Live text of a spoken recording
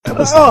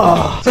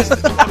Oh.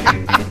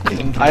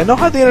 I know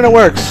how the internet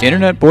works.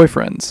 Internet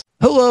boyfriends.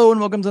 Hello and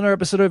welcome to another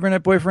episode of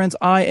Internet Boyfriends.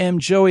 I am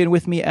Joey, and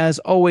with me, as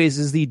always,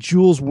 is the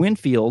Jules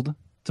Winfield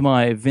to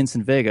my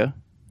Vincent Vega.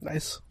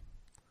 Nice.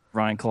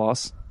 Ryan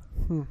Kloss.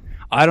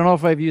 I don't know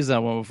if I've used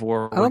that one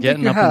before. I don't think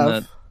you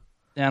have.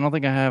 Yeah, I don't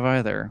think I have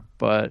either.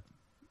 But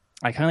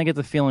I kind of get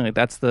the feeling like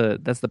that's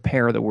the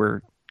pair that we're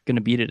going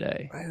to be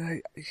today.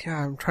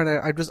 I'm trying to.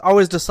 I just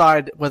always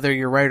decide whether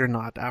you're right or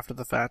not after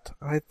the fact.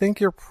 I think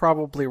you're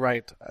probably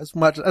right. As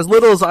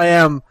little as I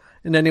am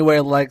in any way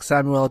like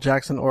Samuel L.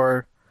 Jackson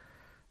or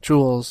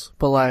Jules,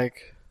 but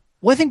like.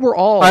 Well, I think we're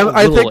all.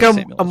 I think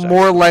like I'm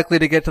more likely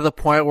to get to the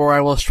point where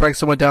I will strike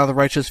someone down with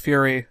righteous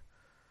fury,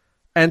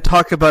 and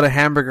talk about a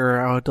hamburger,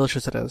 how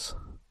delicious it is.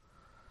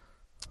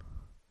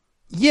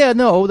 Yeah,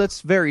 no,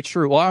 that's very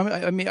true. Well,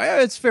 I mean,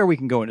 it's fair we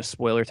can go into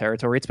spoiler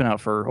territory. It's been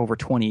out for over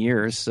 20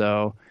 years,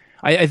 so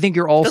I think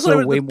you're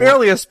also way more...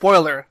 barely a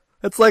spoiler.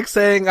 It's like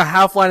saying a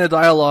half line of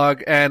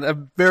dialogue and a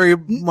very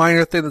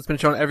minor thing that's been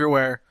shown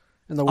everywhere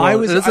in the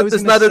world.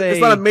 It's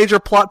not a major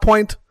plot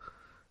point.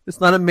 It's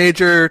not a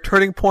major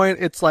turning point.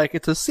 It's like,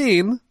 it's a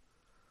scene.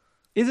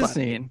 It's a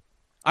scene.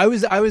 I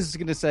was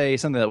going to say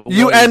something that...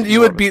 You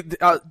would be...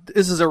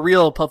 this is a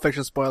real Pulp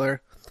Fiction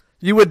spoiler.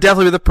 You would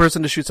definitely be the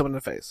person to shoot someone in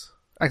the face.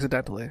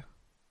 Accidentally.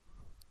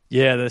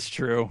 Yeah, that's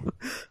true.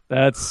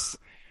 That's...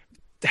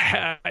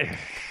 I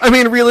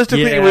mean,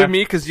 realistically, it would be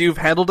me, because you've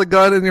handled a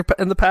gun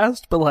in the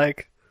past, but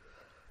like...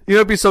 You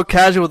don't be so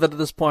casual with it at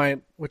this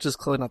point, which is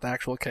clearly not the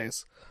actual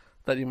case,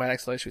 that you might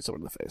accidentally shoot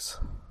someone in the face.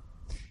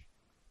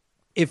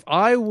 If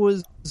I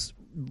was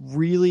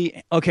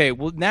really okay,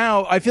 well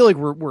now I feel like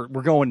we're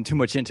going too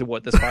much into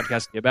what this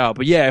podcast is about.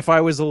 But yeah, if I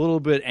was a little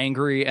bit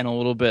angry and a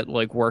little bit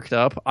like worked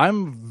up,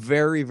 I'm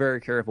very, very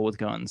careful with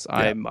guns.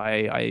 Yeah.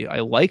 I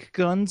like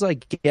guns, I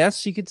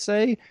guess you could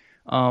say.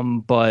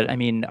 But I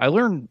mean, we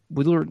learned.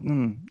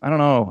 I don't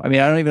know. I mean,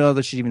 I don't even know what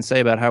I should even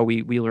say about how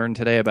we learned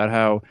today about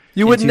how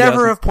you would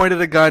never have pointed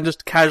a gun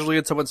just casually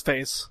at someone's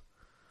face.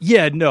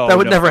 Yeah, no, that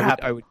would never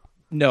happen.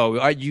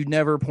 You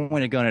never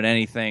point a gun at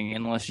anything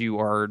unless you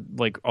are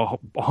like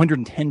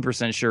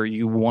 110% sure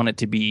you want it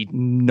to be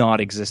not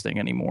existing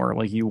anymore.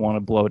 Like you want to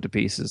blow it to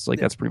pieces. Like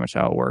that's pretty much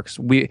how it works.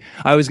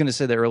 I was going to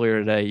say that earlier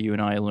today. You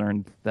and I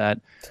learned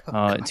that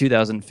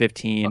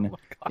 2015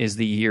 is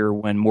the year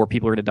when more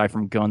people are going to die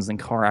from guns than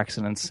car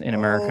accidents in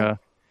America.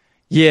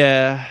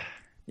 Yeah.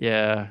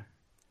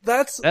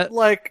 That's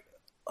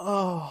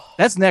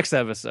next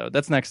episode.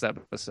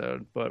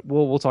 But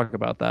we'll talk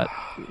about that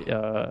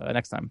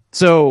next time.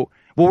 So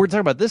what we're talking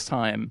about this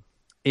time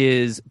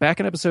is back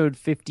in episode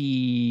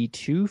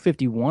 52,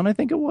 51, I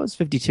think it was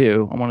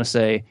 52. I want to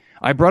say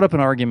I brought up an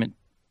argument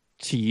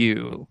to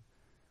you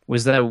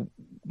was that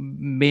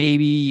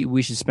maybe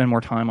we should spend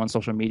more time on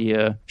social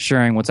media,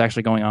 sharing what's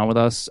actually going on with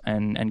us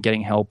and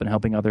getting help and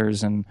helping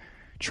others and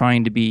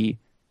trying to be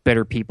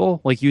better people,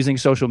 like using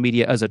social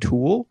media as a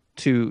tool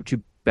to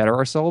better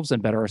ourselves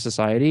and better our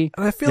society.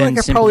 And I feel like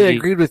I probably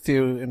agreed with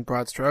you in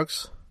broad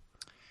strokes.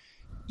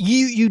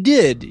 You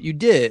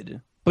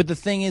did. But the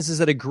thing is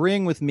that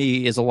agreeing with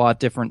me is a lot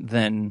different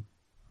than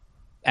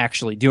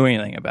actually doing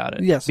anything about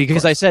it. Yes,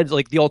 because I said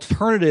like the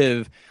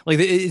alternative, like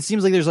it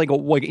seems like there's like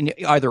an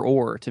either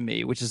or to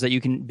me, which is that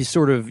you can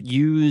sort of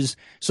use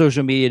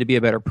social media to be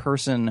a better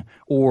person,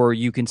 or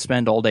you can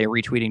spend all day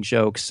retweeting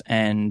jokes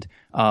and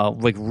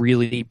like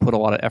really put a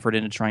lot of effort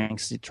into trying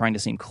to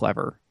seem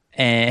clever.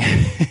 And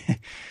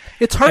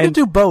it's hard to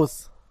do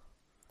both.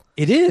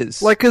 It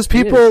is. Like, because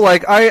people,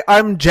 like,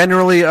 I'm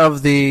generally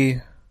of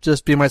the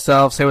just be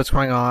myself, say what's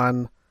going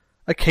on,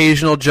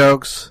 occasional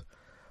jokes.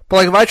 But,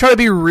 like, if I try to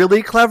be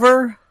really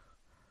clever,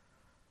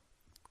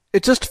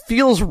 it just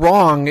feels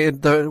wrong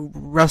in the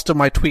rest of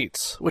my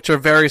tweets, which are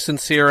very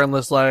sincere and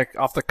just, like,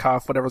 off the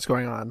cuff, whatever's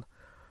going on,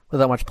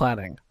 without much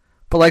planning.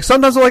 But, like,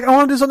 sometimes I'm like, I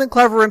want to do something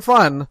clever and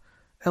fun.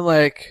 And,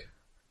 like,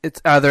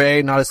 it's either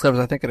A, not as clever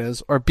as I think it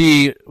is, or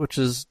B, which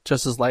is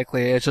just as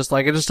likely. It's just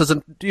like, it just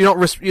doesn't, you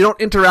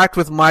don't interact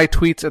with my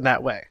tweets in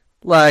that way.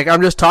 Like,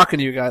 I'm just talking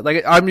to you guys.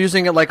 Like, I'm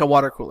using it like a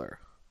water cooler,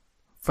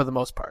 for the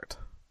most part.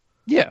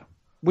 Yeah.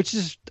 Which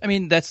is, I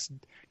mean, that's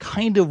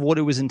kind of what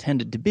it was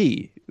intended to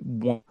be.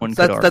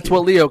 That's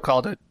what Leo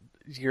called it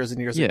years and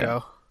years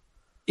ago.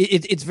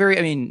 It's very,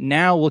 I mean,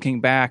 now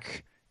looking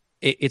back,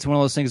 it's one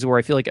of those things where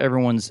I feel like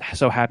everyone's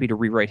so happy to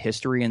rewrite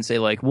history and say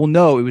like, well,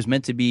 no, it was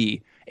meant to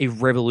be a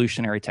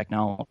revolutionary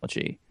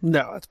technology.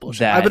 No, that's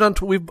bullshit. I've been on.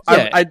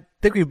 I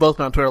think we've both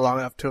been on Twitter long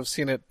enough to have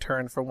seen it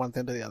turn from one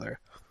thing to the other.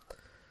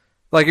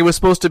 Like it was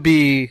supposed to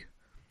be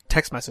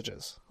text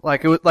messages.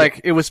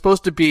 It was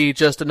supposed to be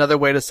just another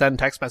way to send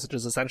text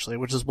messages, essentially,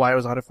 which is why it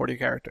was 140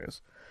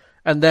 characters.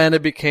 And then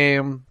it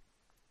became.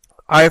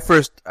 I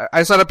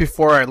saw it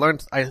before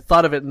I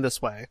thought of it in this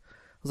way.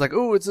 I was like,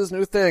 "Ooh, it's this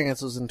new thing."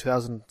 This was in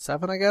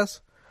 2007, I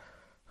guess.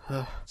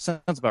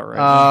 Sounds about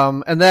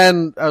right. And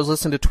then I was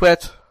listening to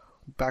Twit.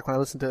 Back when I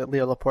listened to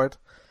Leo Laporte,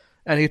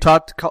 and he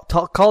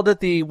called it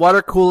the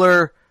water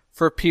cooler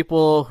for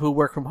people who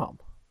work from home.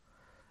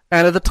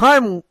 And at the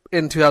time,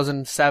 in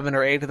 2007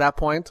 or 8, at that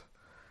point,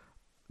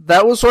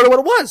 that was sort of what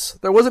it was.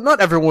 There wasn't,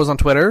 not everyone was on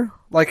Twitter.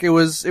 Like, it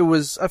was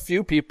a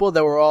few people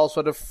that were all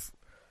sort of,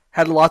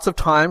 had lots of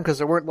time, because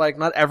there weren't, like,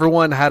 not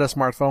everyone had a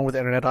smartphone with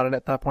internet on it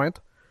at that point.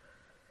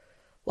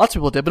 Lots of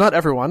people did, but not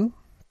everyone.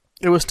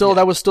 It was still,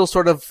 that was still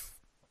sort of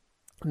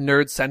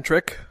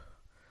nerd-centric.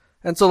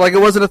 And so, like,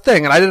 it wasn't a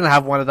thing, and I didn't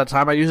have one at that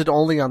time. I used it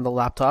only on the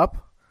laptop.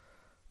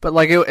 But,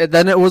 like,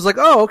 then it was like,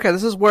 oh, okay,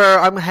 this is where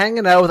I'm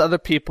hanging out with other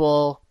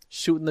people,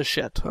 shooting the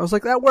shit. I was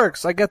like, that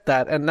works, I get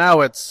that. And now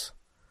it's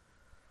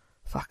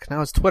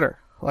Twitter.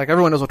 Like,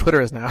 everyone knows what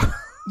Twitter is now.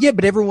 Yeah,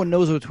 but everyone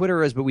knows what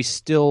Twitter is, but we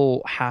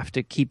still have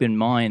to keep in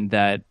mind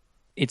that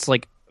it's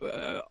like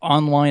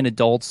online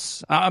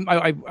adults. I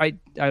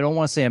don't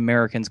want to say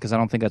Americans, because I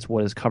don't think that's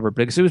what is covered,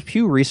 but because it was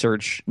Pew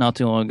Research not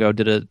too long ago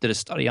did a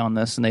study on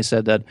this, and they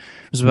said that it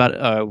was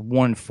about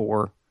 1 in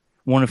 4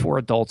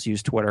 adults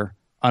use Twitter.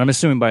 I'm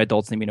assuming by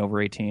adults they mean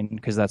over 18,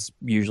 because that's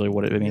usually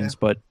what it means. Yeah.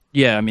 But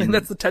yeah, I mean,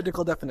 that's the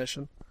technical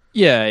definition.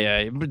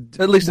 Yeah.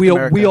 At least we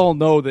all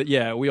know that.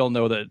 Yeah, we all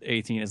know that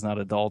 18 is not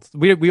adult.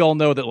 We all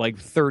know that like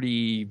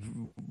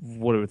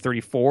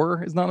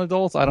 34 is not an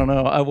adult. I don't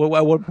know. At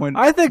what point?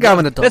 I think I'm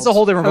an adult. That's a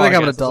whole different. I think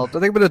I'm an adult. I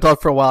think I've been an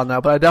adult for a while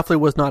now, but I definitely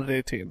was not at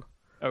 18.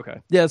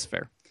 Okay, yeah, that's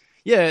fair.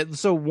 Yeah,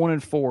 so 1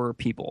 in 4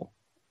 people,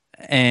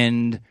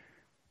 and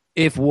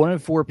if 1 in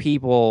 4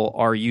 people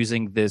are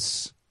using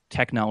this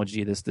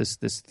technology, this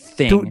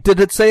thing,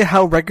 did it say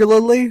how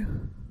regularly?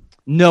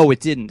 No, it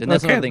didn't, and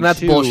that's okay, another thing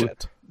that's too.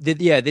 Bullshit.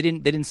 They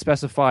didn't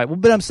specify. Well,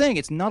 but I'm saying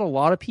it's not a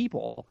lot of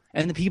people,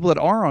 and the people that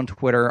are on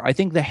Twitter, I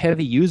think the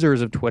heavy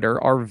users of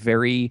Twitter are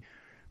very,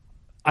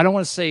 I don't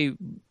want to say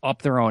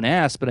up their own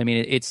ass, but I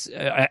mean, it's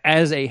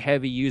as a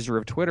heavy user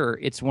of Twitter,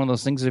 it's one of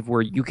those things of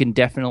where you can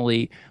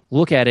definitely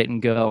look at it and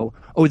go,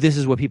 oh, this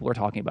is what people are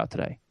talking about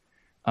today.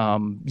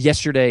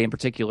 Yesterday in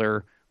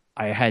particular,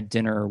 I had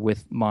dinner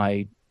with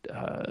I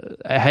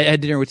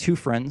had dinner with 2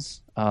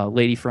 friends,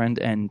 Lady Friend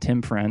and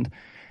Tim Friend.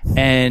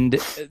 And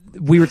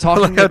we were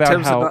talking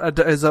about how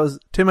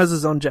Tim has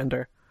his own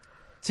gender.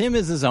 Tim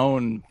is his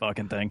own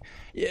fucking thing.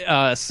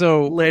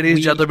 So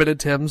ladies, gentlemen, and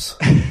Tims.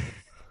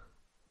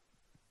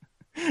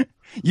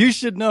 You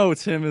should know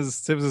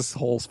Tim's this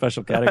whole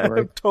special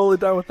category. I'm totally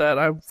done with that.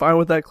 I'm fine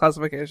with that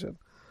classification.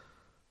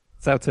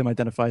 That's how Tim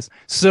identifies.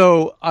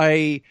 So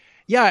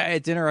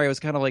at dinner I was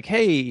kind of like,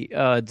 hey,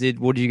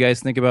 what did you guys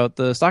think about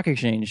the stock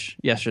exchange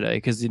yesterday?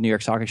 Because the New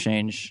York Stock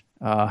Exchange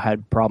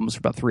had problems for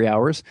about 3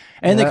 hours,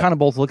 and they kind of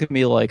both look at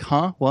me like,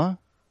 huh, what?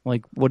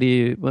 Like, what do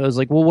you? I was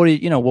like, well, what do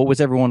you? What was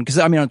everyone? Because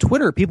I mean, on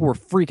Twitter, people were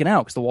freaking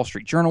out because the Wall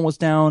Street Journal was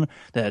down,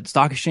 the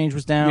stock exchange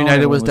was down,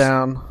 United was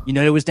down.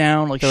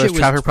 Like, there was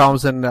traffic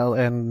problems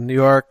in New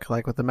York,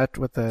 like with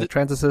the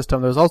transit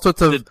system. There was all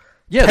sorts of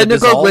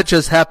technical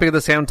glitches happening at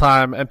the same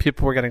time, and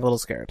people were getting a little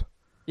scared.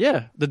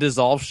 Yeah, the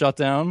Dissolve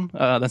shutdown.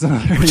 That's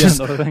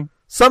another thing.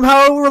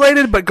 Somehow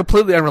related, but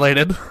completely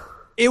unrelated.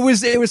 It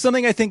was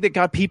something I think that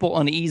got people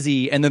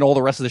uneasy, and then all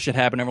the rest of the shit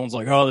happened. Everyone's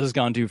like, "Oh, this has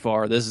gone too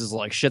far. This is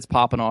like shit's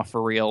popping off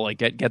for real. Like,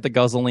 get the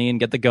guzzling,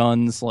 get the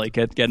guns, like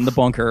get in the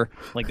bunker.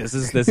 Like this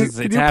is Can it's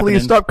you happening."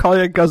 Please stop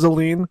calling it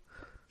guzzling?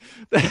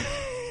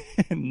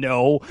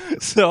 No.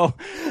 So,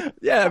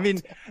 yeah, I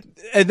mean,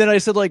 and then I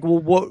said like, "Well,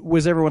 what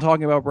was everyone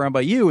talking about around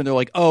by you?" And they're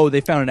like, "Oh,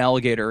 they found an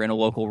alligator in a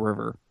local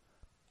river."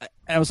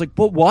 And I was like,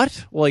 "But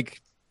what?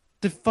 Like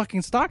the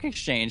fucking stock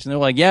exchange?" And they're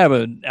like, "Yeah,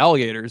 but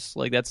alligators.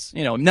 Like that's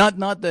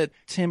not that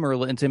Tim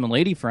and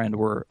Lady Friend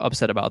were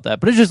upset about that,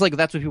 but it's just like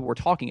that's what people were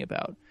talking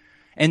about."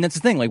 And that's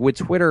the thing. Like with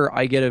Twitter,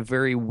 I get a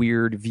very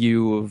weird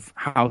view of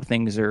how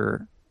things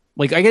are.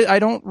 Like I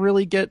don't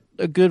really get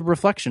a good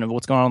reflection of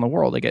what's going on in the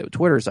world. I get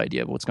Twitter's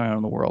idea of what's going on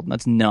in the world, and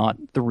that's not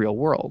the real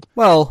world.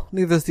 Well,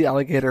 neither is the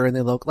alligator in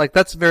the local. Like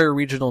that's very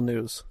regional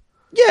news.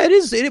 Yeah, it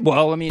is.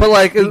 Well, I mean, but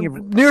like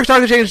New York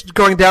Stock Exchange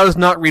going down is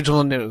not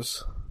regional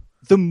news.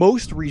 The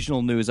most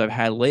regional news I've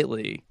had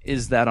lately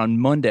is that on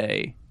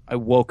Monday I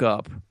woke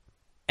up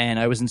and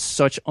I was in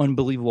such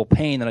unbelievable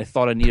pain that I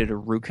thought I needed a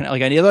root canal.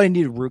 Like I thought I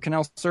needed root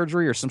canal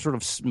surgery or some sort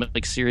of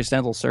like serious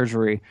dental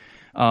surgery.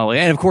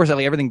 And of course,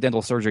 like everything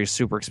dental surgery is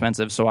super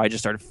expensive, so I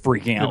just started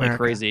freaking out like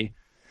crazy.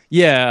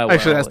 Yeah,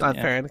 actually, that's not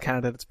fair. In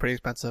Canada, it's pretty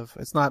expensive.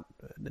 It's not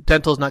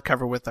dental is not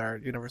covered with our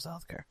universal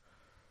health care.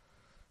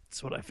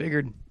 That's what I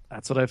figured.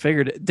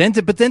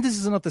 But dentist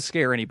is enough to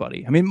scare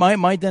anybody. I mean,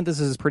 my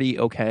dentist is pretty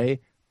okay,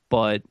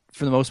 but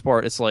for the most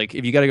part, it's like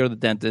if you got to go to the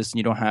dentist and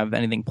you don't have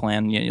anything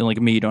planned, like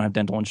me, you don't have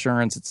dental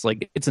insurance. It's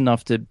like it's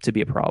enough to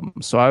be a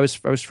problem. So I was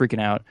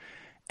freaking out,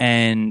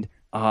 and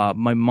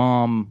my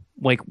mom,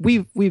 like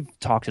we've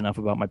talked enough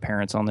about my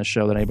parents on this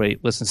show that anybody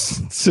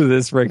listens to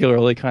this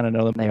regularly kind of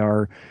know that they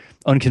are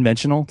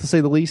unconventional to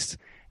say the least.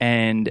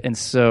 And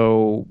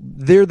so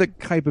they're the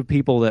type of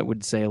people that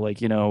would say like,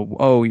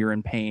 oh, you're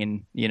in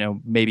pain,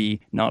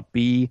 maybe not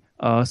be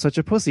such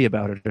a pussy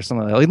about it or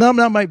something like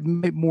that. Like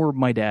more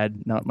my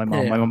dad, not my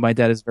mom. Yeah. My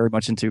dad is very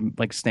much into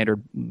like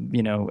standard,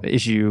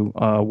 issue,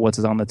 what's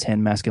on the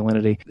tin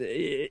masculinity.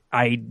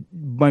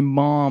 My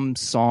mom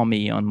saw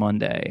me on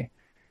Monday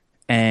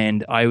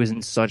and I was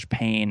in such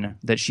pain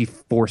that she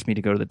forced me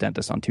to go to the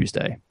dentist on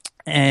Tuesday.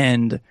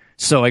 And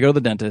so I go to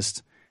the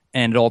dentist.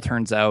 And it all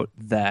turns out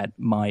that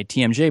my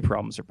TMJ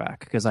problems are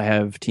back because I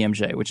have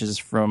TMJ, which is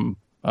from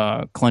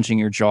clenching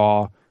your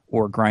jaw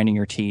or grinding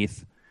your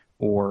teeth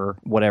or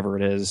whatever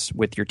it is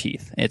with your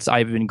teeth.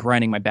 I've been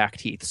grinding my back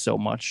teeth so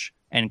much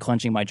and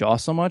clenching my jaw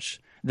so much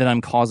that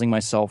I'm causing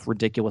myself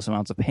ridiculous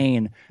amounts of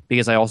pain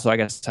because I also, I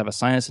guess, have a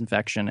sinus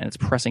infection and it's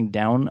pressing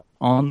down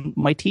on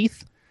my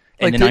teeth.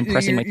 And then I'm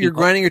pressing my teeth. You're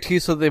grinding your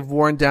teeth so they've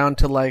worn down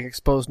to like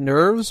exposed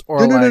nerves,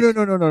 or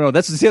no.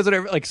 That's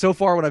what like so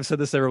far when I've said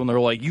this to everyone, they're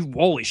like, "You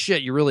holy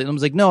shit, you really?" And I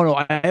was like, "No,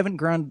 I haven't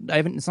ground. I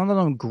haven't. It's not that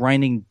I'm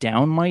grinding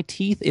down my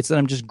teeth. It's that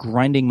I'm just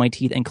grinding my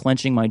teeth and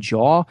clenching my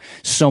jaw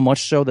so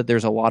much so that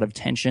there's a lot of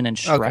tension and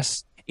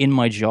stress in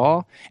my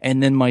jaw,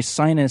 and then my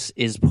sinus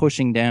is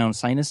pushing down.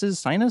 Sinus.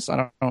 I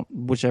don't know,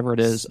 whichever it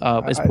is.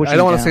 Is pushing. I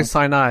don't want to say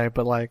sinai,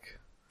 but like.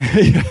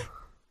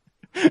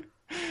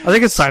 I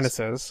think it's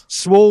sinuses.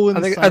 Swollen.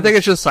 I think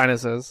it's just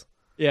sinuses.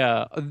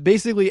 Yeah,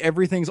 basically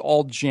everything's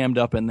all jammed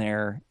up in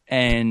there,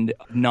 and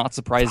not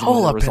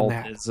surprisingly, the result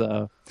is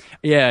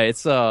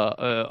it's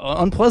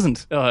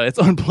unpleasant. It's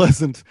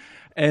unpleasant,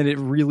 and it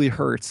really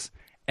hurts.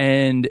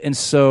 And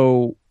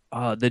so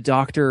the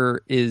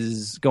doctor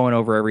is going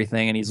over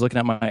everything, and he's looking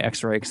at my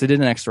X-ray because they did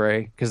an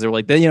X-ray because they're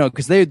like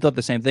because they thought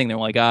the same thing. They're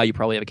like, you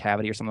probably have a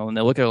cavity or something, and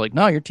they look at it like,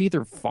 no, your teeth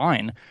are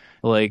fine.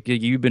 Like,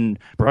 you've been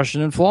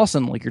brushing and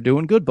flossing. Like, you're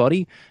doing good,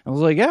 buddy. I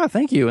was like, yeah,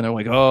 thank you. And they're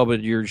like, oh,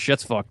 but your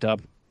shit's fucked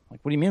up. Like,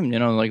 what do you mean?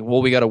 Like,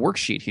 well, we got a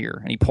worksheet here.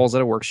 And he pulls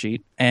out a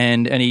worksheet.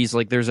 And he's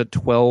like, there's a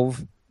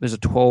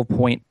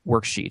 12-point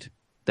worksheet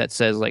that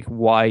says, like,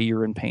 why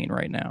you're in pain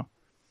right now.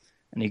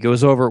 And he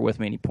goes over it with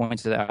me, and he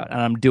points it out. And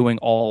I'm doing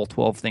all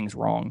 12 things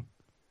wrong.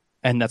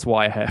 And that's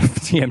why I have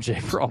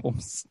TMJ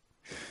problems.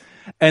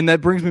 And that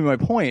brings me to my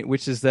point,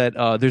 which is that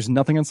there's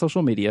nothing on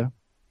social media.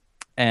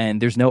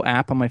 And there's no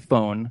app on my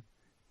phone.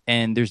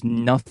 And there's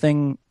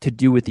nothing to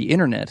do with the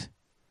internet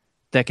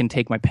that can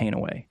take my pain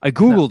away. I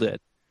Googled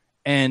it,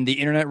 and the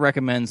internet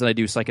recommends that I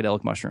do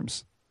psychedelic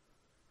mushrooms.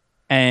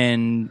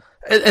 And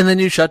then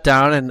you shut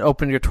down and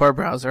open your Tor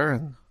browser.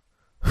 And...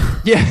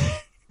 yeah.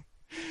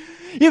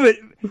 Yeah, but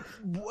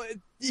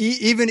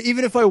even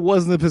if I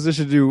was in the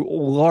position to do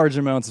large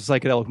amounts of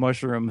psychedelic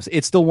mushrooms,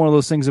 it's still one of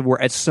those things of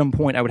where at some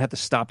point I would have to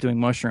stop doing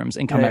mushrooms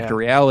and come back to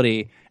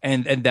reality,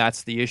 and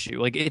that's the issue.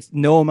 Like, it's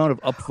no amount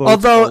of upvotes.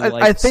 Although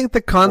I think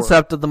the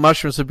concept of the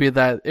mushrooms would be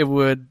that it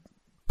would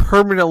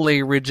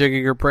permanently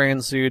rejigger your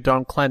brain so you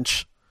don't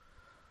clench.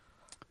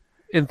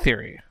 In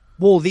theory,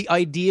 well, the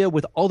idea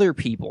with other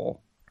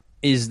people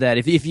is that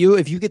if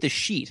you get the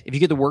sheet, if you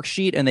get the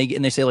worksheet, and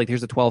they say, like,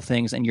 here's the 12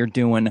 things, and you're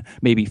doing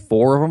maybe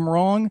 4 of them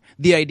wrong,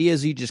 the idea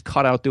is you just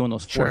cut out doing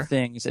those 4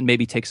 things and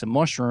maybe take some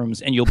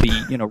mushrooms, and you'll be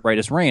right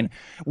as rain.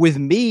 With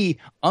me,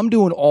 I'm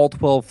doing all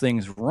 12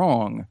 things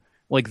wrong.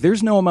 Like,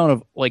 there's no amount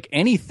of like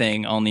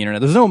anything on the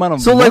internet. There's no amount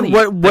of money. So,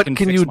 like, what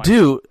can you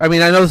do? I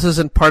mean, I know this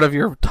isn't part of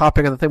your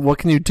topic of the thing. What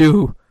can you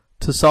do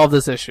to solve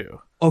this issue?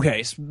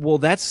 Okay, well,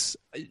 that's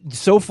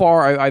so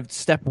far. I've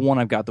step 1.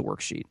 I've got the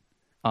worksheet.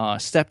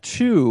 Step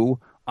 2,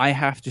 I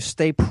have to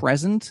stay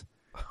present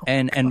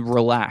and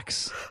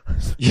relax.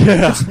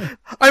 Yeah.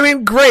 I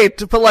mean,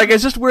 great, but like,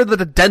 it's just weird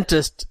that a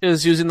dentist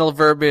is using the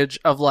verbiage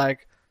of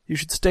like, you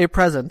should stay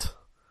present.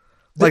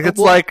 Like, it's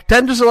like,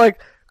 dentists are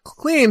like,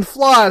 clean,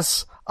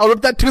 floss, I'll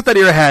rip that tooth out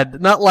of your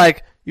head. Not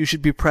like, you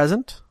should be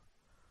present.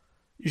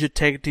 You should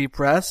take deep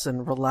breaths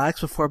and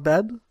relax before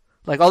bed.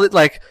 Like,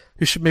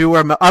 you should maybe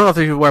wear, I don't know if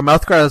you should wear a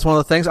mouth guard, that's one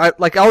of the things.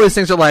 All these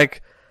things are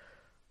like,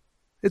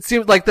 it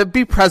seems like the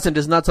be present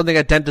is not something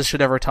a dentist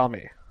should ever tell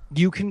me.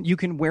 You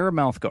can wear a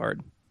mouth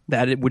guard.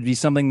 That it would be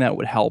something that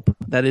would help.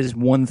 That is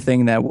one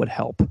thing that would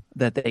help.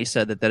 That they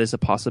said that is a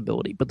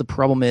possibility. But the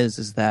problem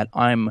is that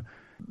I'm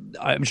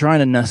trying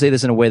to not say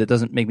this in a way that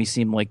doesn't make me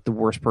seem like the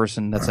worst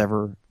person that's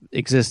ever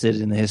existed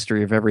in the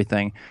history of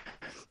everything.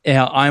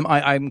 Yeah,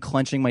 I'm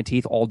clenching my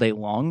teeth all day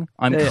long.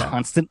 I'm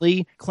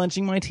constantly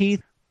clenching my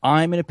teeth.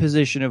 I'm in a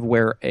position of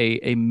where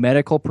a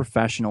medical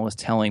professional is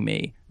telling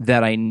me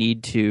that I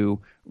need to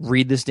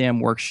read this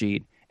damn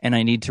worksheet and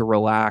I need to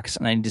relax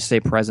and I need to stay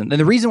present. And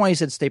the reason why he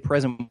said stay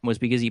present was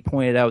because he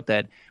pointed out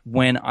that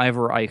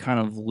whenever I kind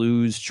of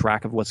lose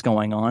track of what's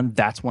going on,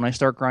 that's when I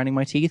start grinding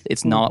my teeth.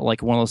 It's not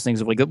like one of those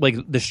things of like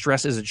the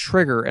stress is a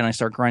trigger and I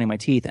start grinding my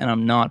teeth and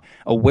I'm not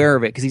aware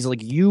of it. Because he's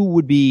like,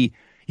 you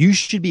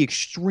should be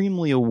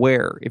extremely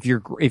aware if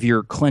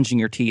you're clenching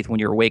your teeth when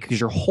you're awake, because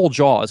your whole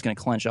jaw is going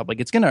to clench up. Like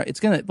it's gonna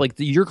like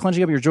you're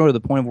clenching up your jaw to the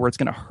point where it's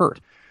going to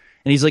hurt.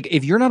 And he's like,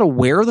 if you're not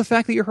aware of the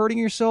fact that you're hurting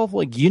yourself,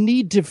 like you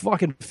need to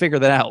fucking figure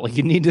that out. Like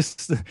you need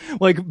to,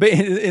 like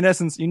in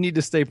essence, you need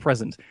to stay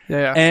present.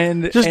 Yeah.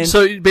 And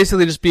so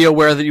basically, just be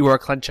aware that you are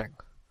clenching.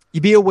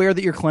 You be aware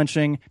that you're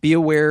clenching. Be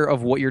aware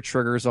of what your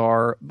triggers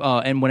are,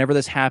 and whenever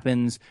this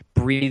happens,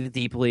 breathe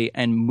deeply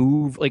and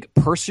move. Like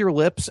purse your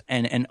lips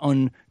and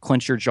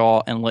unclench your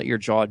jaw and let your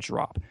jaw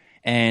drop.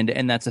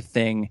 And that's a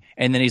thing.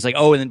 And then he's like,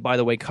 oh, and then by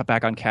the way, cut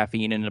back on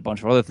caffeine and a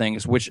bunch of other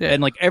things, and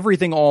like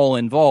everything all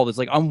involved. It's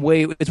like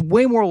it's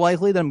way more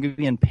likely that I'm going to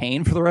be in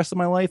pain for the rest of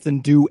my life than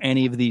do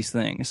any of these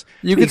things.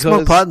 You can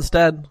smoke pot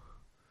instead.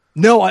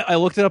 No, I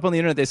looked it up on the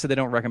internet. They said they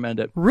don't recommend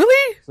it.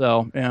 Really?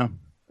 So yeah,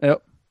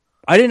 yep.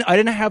 I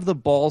didn't have the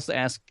balls to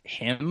ask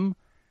him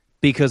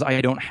because I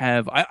don't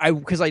have I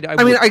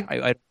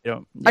don't. Yeah.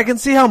 I can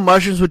see how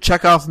mushrooms would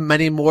check off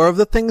many more of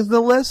the things in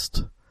the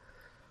list,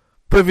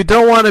 but if you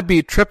don't want to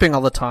be tripping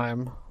all the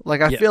time,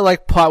 like I feel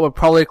like pot would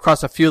probably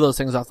cross a few of those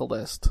things off the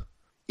list.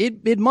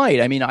 It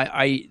might. I mean,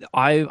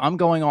 I'm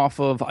going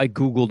off of I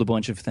Googled a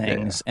bunch of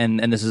things,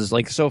 and this is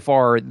like so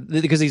far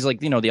because he's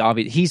like the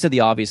obvious. He said the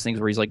obvious things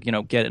where he's like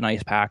get an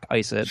ice pack,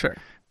 ice it, Sure.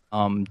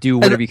 Do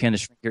whatever you can to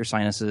shrink your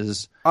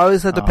sinuses.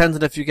 Always that depends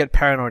on if you get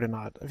paranoid or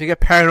not. If you get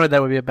paranoid,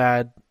 that would be a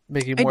bad,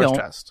 make you more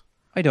stressed.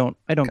 I don't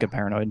get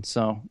paranoid,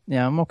 so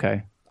yeah, I'm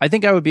okay. I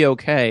think I would be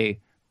okay,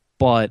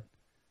 but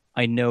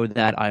I know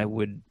that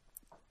I'm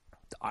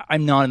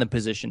not in the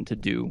position to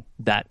do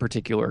that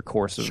particular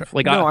course of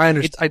like. No, I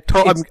understand.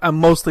 I'm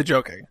mostly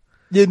joking.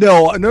 Yeah,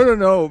 no.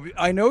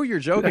 I know you're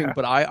joking,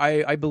 but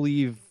I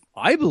believe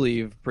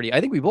pretty. I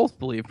think we both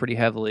believe pretty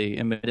heavily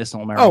in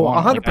medicinal marijuana. Oh,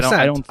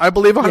 100%. I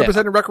believe 100%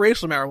 in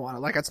recreational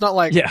marijuana. Like it's not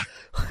like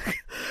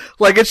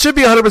like it should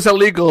be 100%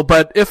 legal,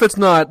 but if it's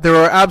not, there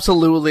are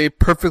absolutely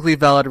perfectly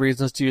valid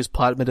reasons to use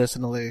pot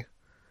medicinally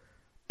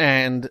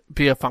and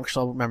be a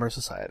functional member of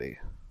society.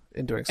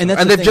 In doing so. And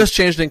they've just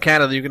changed in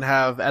Canada. You can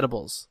have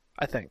edibles,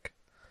 I think,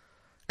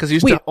 because it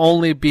used to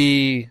only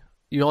be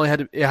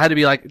it had to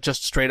be like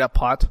just straight up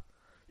pot.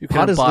 You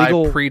couldn't buy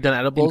pre-done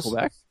edibles. In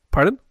Quebec?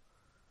 Pardon?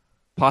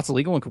 Pot's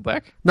illegal in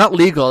Quebec? Not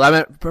legal. I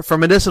meant for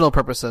medicinal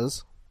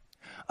purposes.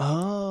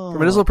 Oh, for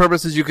medicinal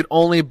purposes, you could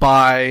only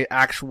buy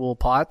actual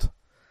pot,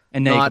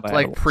 and not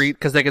like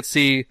because they could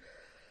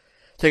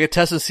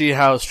test to see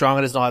how strong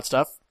it is and all that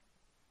stuff.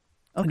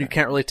 Okay. And you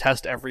can't really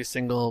test every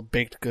single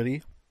baked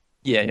goodie.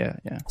 Yeah.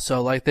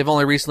 So, like, they've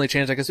only recently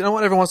changed it because,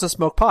 everyone wants to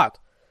smoke pot.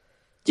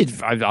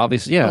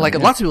 Obviously, yeah. Like,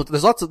 lots of people,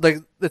 there's lots of, like,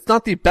 it's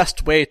not the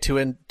best way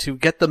to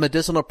get the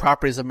medicinal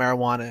properties of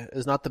marijuana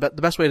is not the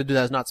best way to do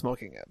that is not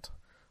smoking it.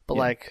 But,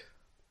 like.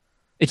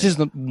 It's just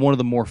one of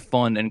the more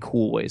fun and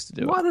cool ways to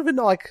do it. I don't even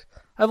know, like,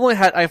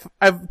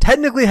 I've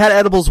technically had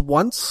edibles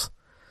once.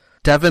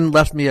 Devin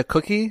left me a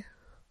cookie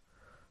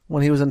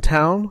when he was in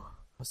town.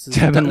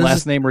 Devin,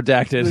 last name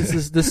redacted.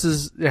 This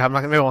is maybe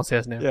I won't say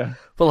his name. Yeah.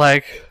 But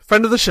like,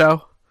 friend of the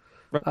show.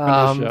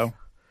 From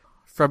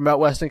out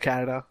west in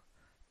Canada.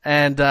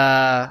 And,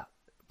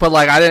 but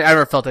like, I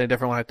never felt any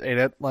different when I ate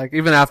it. Like,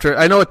 even after,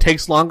 I know it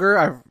takes longer.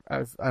 I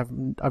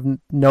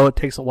know it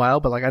takes a while,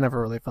 but like, I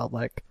never really felt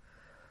like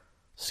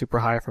super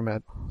high from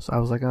it. So I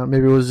was like,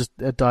 maybe it was just,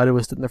 it died, it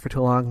was sitting there for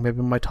too long.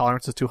 Maybe my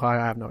tolerance is too high.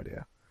 I have no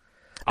idea.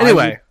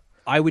 Anyway.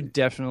 I would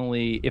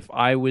definitely, if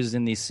I was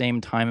in the same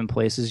time and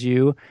place as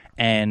you,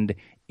 and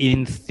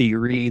in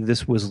theory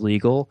this was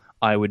legal,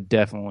 I would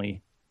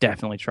definitely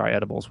try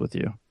edibles with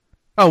you.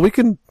 Oh, we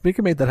can make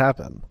that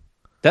happen.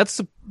 That's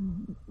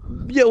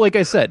like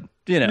I said,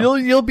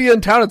 you'll be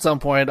in town at some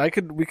point. I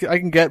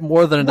can get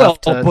more than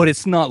enough. But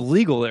it's not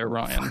legal there,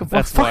 Ryan.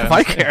 That's why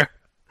I care.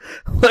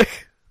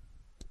 Like.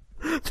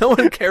 No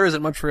one cares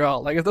in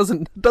Montreal. Like it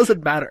doesn't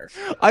matter.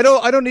 I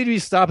don't need to be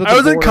stopped at the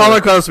border. I was in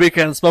Comic-Con this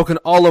weekend smoking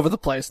all over the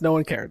place. No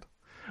one cared.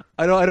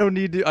 I don't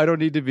need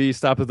to be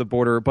stopped at the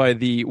border by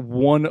the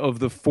one of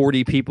the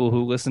 40 people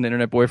who listen to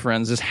Internet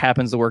Boyfriends just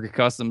happens to work at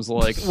customs.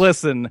 Like,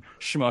 listen,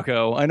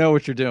 schmucko, I know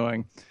what you're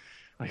doing.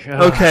 Like,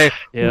 okay,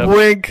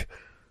 wink.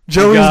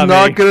 Joey's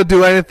not gonna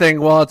do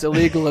anything while it's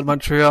illegal in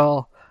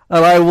Montreal.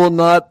 And I will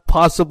not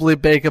possibly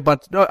bake a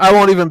bunch. No, I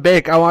won't even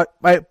bake. I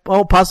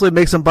won't possibly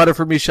make some butter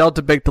for Michelle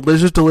to bake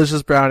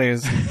delicious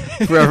brownies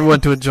for everyone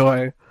to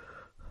enjoy.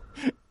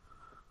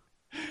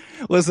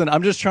 Listen,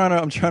 I'm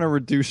trying to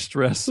reduce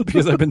stress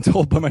because I've been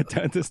told by my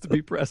dentist to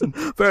be present.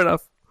 Fair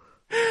enough.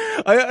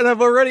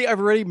 I've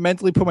already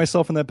mentally put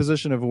myself in that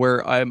position of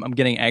where I'm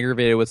getting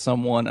aggravated with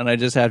someone, and I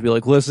just have to be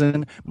like,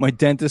 listen, my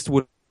dentist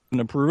would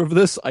approve of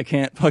this. I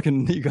can't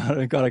you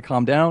gotta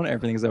calm down.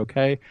 Everything's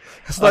okay.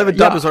 It's not even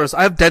dentist orders.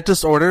 I have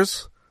dentist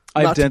orders.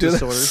 I have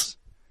dentist orders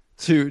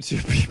to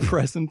be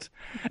present.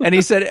 And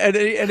he said,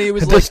 and he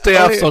was like, stay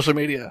off social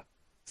media.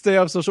 Stay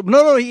off social.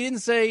 No, he didn't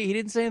say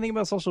anything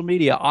about social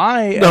media.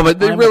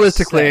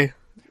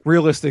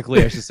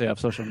 Realistically, I should stay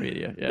off social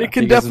media. Yeah, it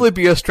can definitely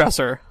be a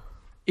stressor.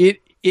 It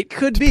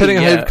could be depending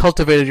on how you've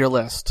cultivated your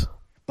list.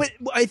 But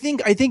I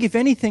think if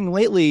anything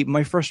lately,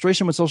 my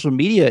frustration with social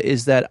media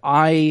is that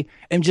I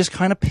am just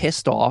kind of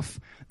pissed off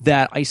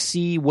that I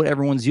see what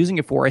everyone's using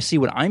it for. I see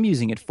what I'm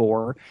using it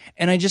for.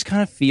 And I just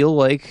kind of feel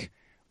like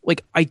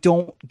I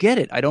don't get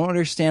it. I don't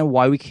understand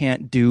why we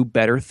can't do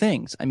better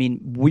things. I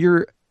mean,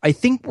 I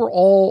think we're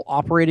all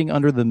operating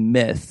under the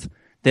myth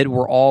that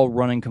we're all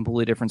running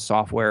completely different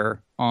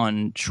software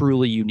on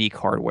truly unique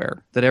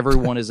hardware, that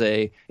everyone is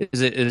a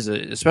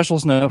special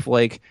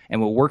snowflake,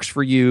 and what works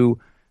for you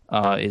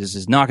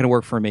is not going to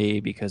work for me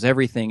because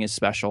everything is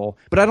special.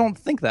 But I don't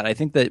think that. I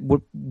think that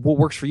what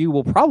works for you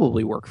will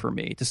probably work for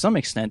me to some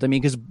extent. I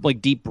mean, because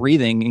like deep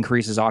breathing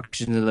increases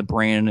oxygen to the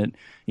brain, and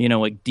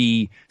like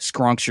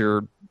de-scrunks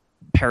your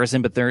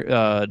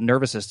parasympathetic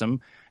nervous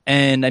system.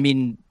 And I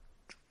mean,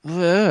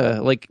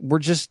 we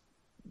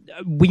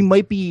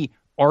might be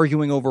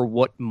arguing over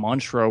what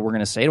mantra we're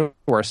going to say to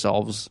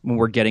ourselves when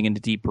we're getting into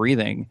deep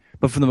breathing.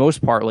 But for the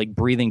most part, like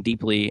breathing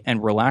deeply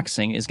and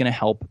relaxing is going to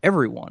help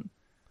everyone.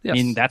 Yes. I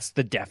mean, that's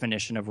the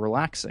definition of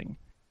relaxing.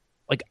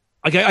 Like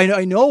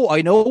I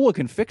know what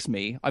can fix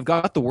me. I've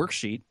got the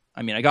worksheet.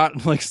 I mean, I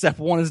got like step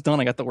 1 is done.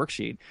 I got the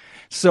worksheet.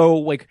 So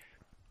like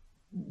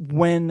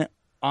when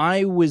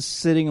I was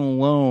sitting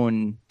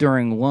alone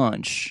during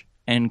lunch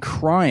and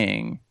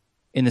crying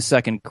in the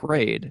 2nd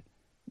grade,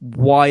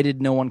 why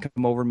did no one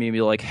come over to me and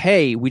be like,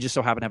 hey, we just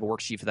so happen to have a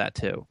worksheet for that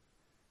too.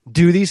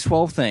 Do these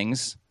 12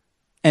 things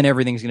and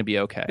everything's going to be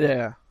okay.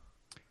 Yeah.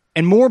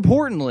 And more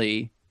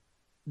importantly,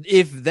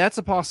 if that's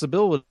a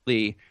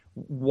possibility,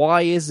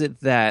 why is it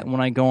that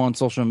when I go on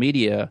social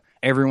media,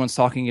 everyone's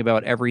talking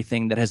about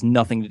everything that has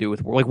nothing to do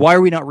with work? Like, why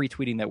are we not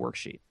retweeting that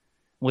worksheet?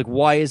 Like,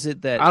 why is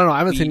it that... I don't know. I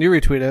haven't seen you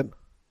retweet it.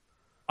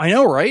 I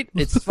know, right?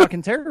 It's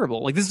fucking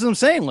terrible. Like, this is what I'm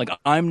saying. Like,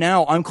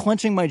 I'm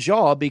clenching my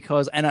jaw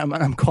because... And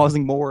I'm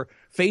causing more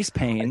face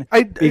pain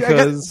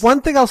because... One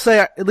thing I'll say,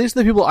 at least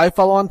the people I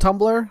follow on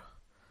Tumblr,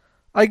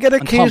 I get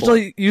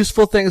occasionally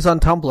useful things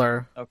on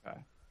Tumblr.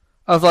 Okay.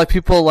 Of, like,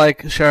 people,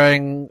 like,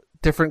 sharing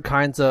different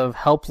kinds of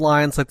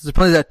helplines. Like, there's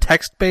probably that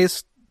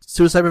text-based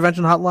suicide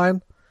prevention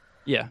hotline.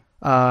 Yeah.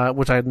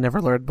 Which I had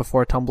never learned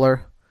before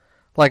Tumblr.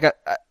 Like,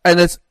 and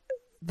it's...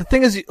 The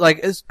thing is,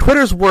 like,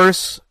 Twitter's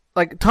worse.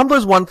 Like,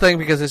 Tumblr's one thing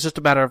because it's just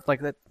a matter of,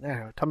 like, that.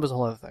 Tumblr's a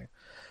whole other thing.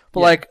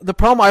 But, like, the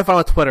problem I found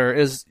with Twitter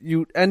is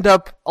you end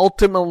up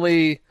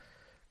ultimately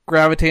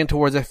gravitating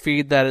towards a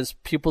feed that is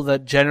people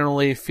that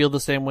generally feel the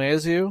same way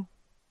as you.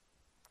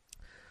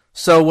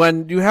 So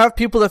when you have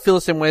people that feel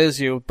the same way as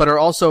you, but are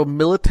also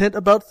militant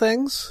about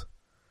things,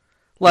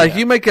 like,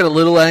 you might get a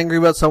little angry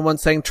about someone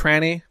saying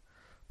tranny,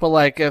 but,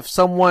 like, if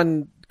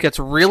someone gets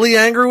really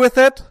angry with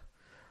it,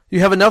 you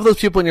have enough of those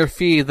people in your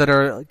feed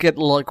that get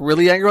like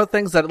really angry about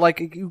things that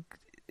like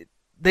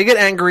they get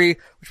angry,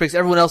 which makes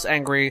everyone else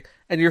angry,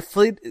 and you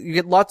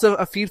get lots of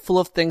a feed full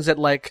of things that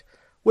like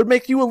would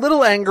make you a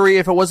little angry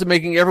if it wasn't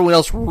making everyone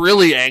else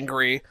really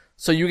angry.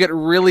 So you get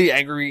really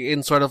angry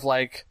in sort of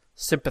like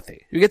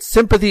sympathy. You get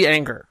sympathy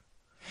anger.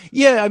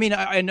 Yeah, I mean,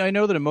 I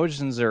know that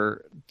emotions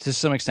are to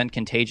some extent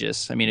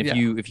contagious. I mean,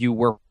 if you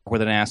work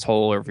with an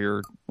asshole,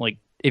 or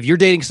if you're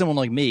dating someone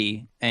like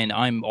me and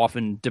I'm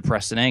often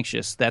depressed and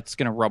anxious, that's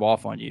going to rub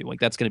off on you. Like,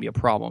 that's going to be a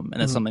problem.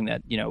 And that's something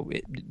that,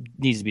 it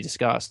needs to be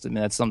discussed. I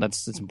mean, that's something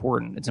that's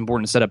important. It's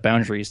important to set up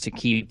boundaries to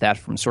keep that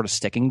from sort of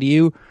sticking to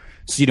you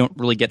so you don't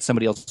really get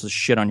somebody else's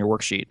shit on your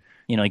worksheet.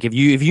 Like if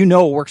you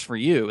know it works for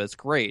you, that's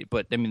great.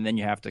 But I mean, then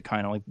you have to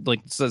kind of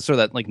so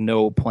that like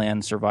no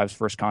plan survives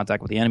first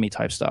contact with the enemy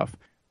type stuff.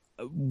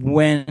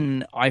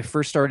 When I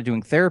first started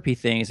doing therapy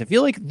things, I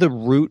feel like the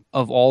root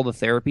of all the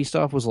therapy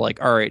stuff was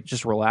like, all right,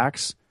 just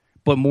relax.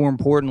 But more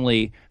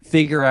importantly,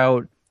 figure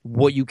out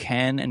what you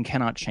can and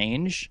cannot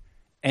change,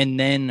 and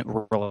then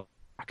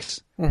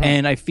relax. Mm-hmm.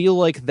 And I feel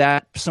like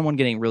that someone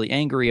getting really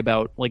angry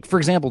about, like, for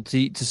example,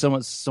 to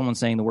someone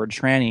saying the word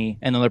tranny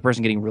and another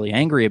person getting really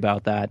angry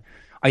about that,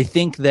 I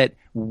think that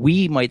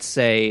we might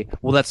say,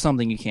 well, that's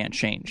something you can't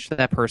change.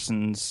 That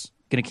person's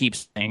going to keep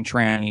saying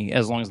tranny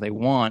as long as they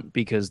want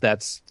because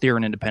they're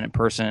an independent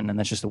person and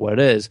that's just what it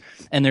is.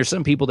 And there's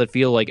some people that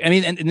feel like, I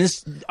mean, and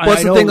this...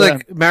 What's the thing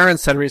like Marin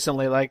said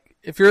recently, like,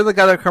 if you're the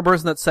kind of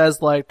person that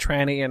says like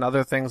tranny and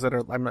other things that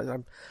are,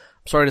 I'm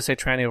sorry to say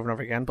tranny over and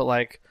over again, but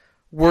like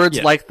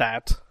words like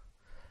that,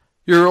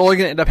 you're only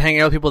going to end up hanging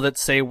out with people that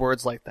say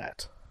words like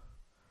that.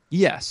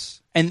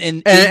 Yes. And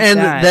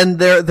then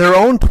their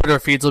own Twitter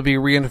feeds will be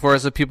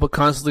reinforced with people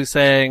constantly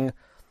saying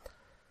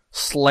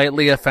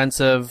slightly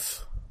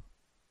offensive,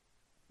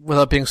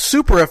 without being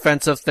super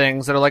offensive,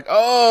 things that are like,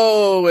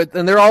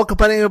 and they're all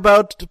complaining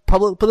about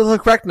political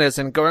correctness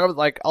and going over,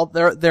 like,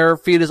 their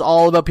feed is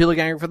all about people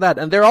getting angry for that.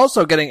 And they're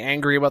also getting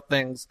angry about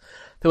things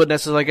they wouldn't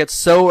necessarily get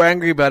so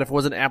angry about if it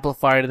wasn't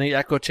amplified in the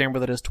echo chamber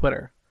that is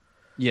Twitter.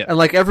 Yeah. And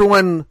like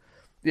everyone,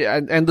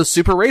 and the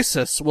super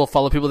racists will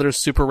follow people that are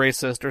super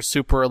racist or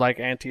super like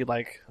anti,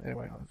 like,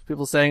 anyway,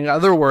 people saying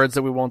other words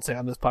that we won't say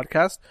on this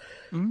podcast.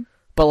 Mm-hmm.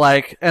 But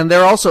like, and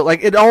they're also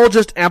like, it all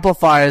just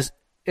amplifies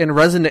in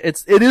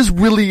resonate. It is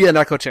really an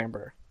echo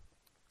chamber.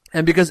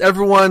 And because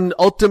everyone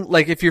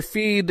like if your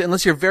feed,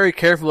 unless you're very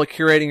careful at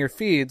curating your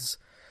feeds,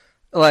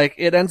 like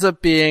it ends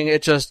up being,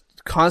 it just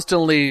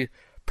constantly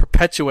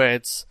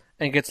perpetuates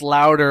and gets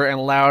louder and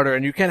louder,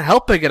 and you can't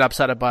help but get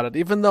upset about it,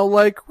 even though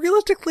like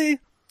realistically,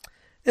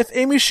 if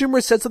Amy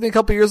Schumer said something a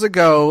couple years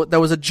ago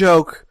that was a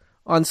joke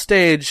on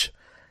stage,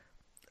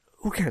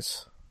 who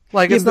cares?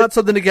 Like, it's not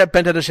something to get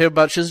bent out of shape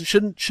about. She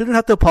shouldn't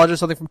have to apologize for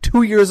something from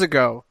 2 years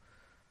ago.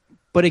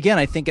 But again,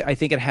 I think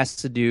it has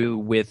to do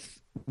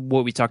with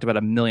what we talked about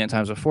a million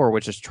times before,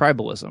 which is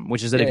tribalism,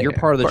 which is that if you're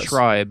part of the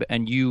tribe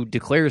and you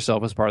declare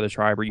yourself as part of the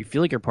tribe, or you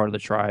feel like you're part of the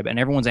tribe, and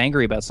everyone's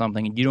angry about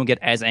something and you don't get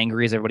as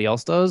angry as everybody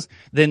else does,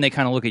 then they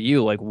kind of look at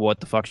you like, what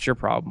the fuck's your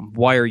problem?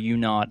 Why are you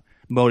not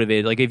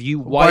motivated? Like,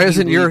 why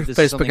isn't your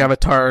Facebook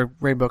avatar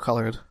rainbow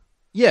colored?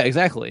 Yeah,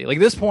 exactly. Like,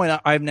 at this point,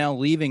 I'm now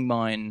leaving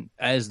mine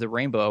as the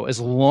rainbow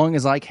as long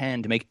as I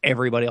can to make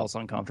everybody else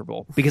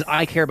uncomfortable, because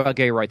I care about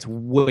gay rights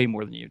way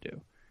more than you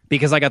do.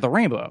 because I got the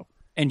rainbow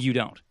and you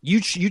don't. You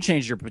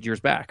changed yours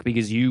back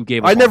because you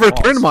gave. I never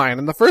turned mine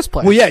in the first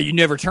place. Well, yeah, you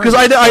never turned.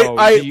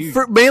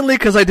 Because mainly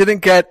because I didn't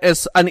get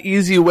an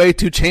easy way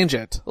to change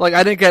it. Like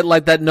I didn't get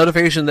like that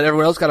notification that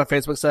everyone else got on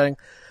Facebook saying,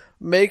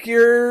 "Make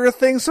your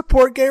thing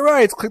support gay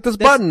rights. Click this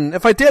button."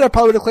 If I did, I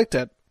probably would have clicked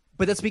it.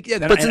 But but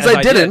since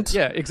I didn't,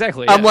 yeah,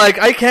 exactly. I'm like,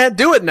 I can't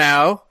do it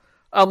now.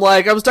 I'm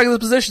stuck in this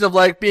position of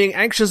like being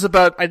anxious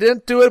about I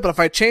didn't do it, but if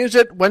I changed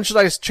it, when should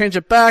I change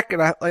it back?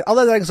 And all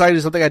that anxiety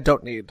is something I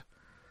don't need.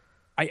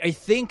 I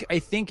think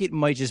it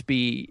might just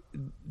be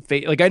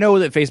like I know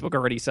that Facebook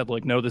already said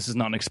like no, this is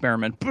not an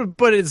experiment,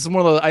 but it's one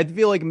of those. I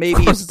feel like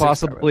maybe it's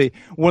possibly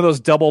one of those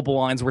double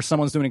blinds where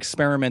someone's doing an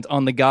experiment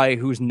on the guy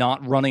who's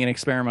not running an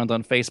experiment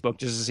on Facebook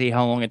just to see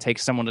how long it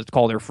takes someone to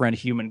call their friend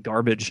human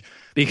garbage,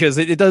 because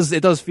it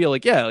does feel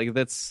like like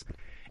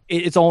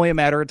it's only a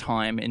matter of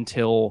time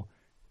until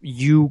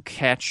you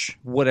catch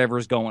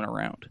whatever's going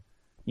around,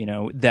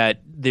 that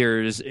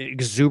there's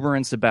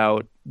exuberance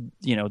about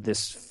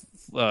this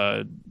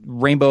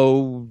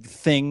rainbow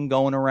thing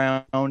going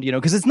around,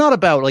 because it's not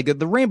about like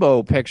the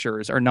rainbow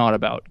pictures are not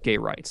about gay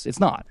rights. It's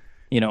not,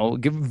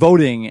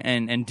 voting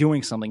and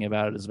doing something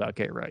about it is about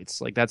gay rights.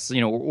 Like that's,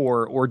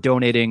 or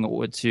donating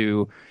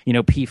to,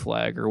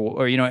 PFLAG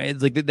or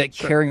it's like that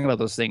caring about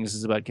those things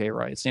is about gay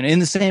rights. In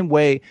the same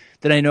way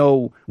that I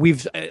know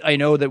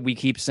that we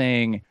keep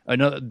saying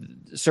another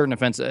certain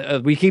offense,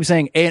 we keep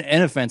saying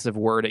an offensive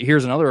word.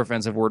 Here's another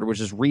offensive word, which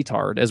is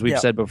retard, as we've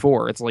said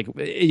before. It's like,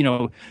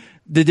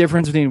 the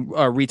difference between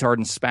retard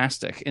and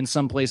spastic. In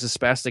some places,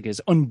 spastic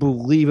is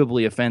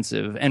unbelievably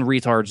offensive, and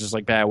retard's just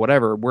like,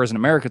 whatever. Whereas in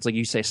America, it's like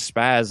you say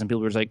spaz, and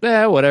people are just like,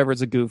 whatever,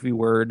 it's a goofy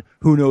word.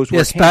 Who knows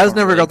where it came spaz from,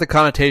 never got the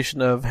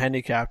connotation of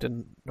handicapped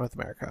in North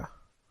America.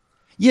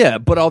 Yeah,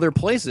 but other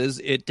places,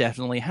 it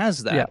definitely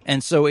has that. Yeah.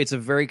 And so it's a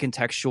very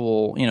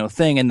contextual,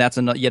 thing, and that's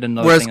yet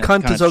another Whereas thing.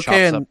 Whereas cunt is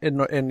okay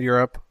in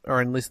Europe,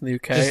 or at least in the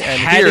UK. Just and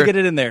had to get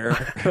it in there.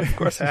 Of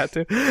course I had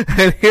to.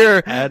 And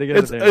here,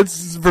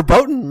 it's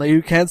verboten.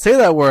 You can't say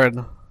that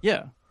word.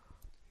 Yeah.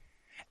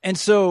 And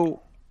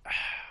so,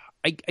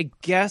 I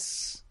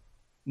guess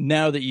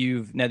now that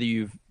you've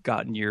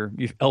gotten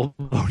you've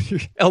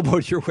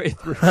elbowed your way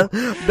through. Now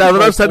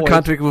that I've said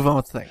cunt, we can move on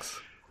with things.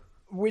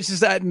 Which is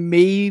that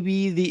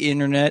maybe the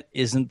internet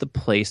isn't the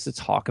place to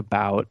talk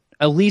about,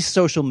 at least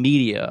social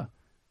media,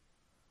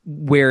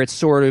 where it's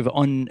sort of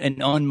an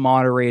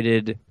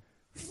unmoderated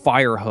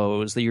fire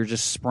hose that you're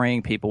just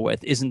spraying people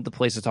with, isn't the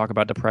place to talk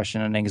about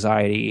depression and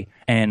anxiety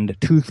and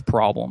tooth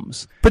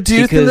problems. But do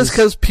you think that's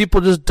because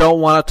people just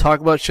don't want to talk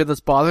about shit that's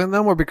bothering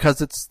them, or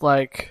because it's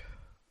like,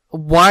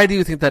 why do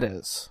you think that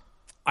is?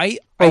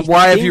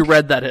 Why have you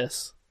read that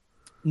is?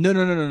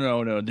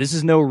 No. This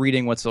is no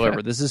reading whatsoever.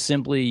 Okay. This is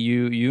simply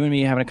you and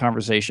me having a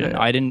conversation.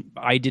 Yeah.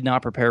 I did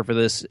not prepare for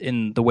this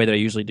in the way that I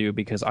usually do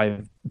because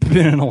I've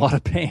been in a lot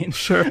of pain.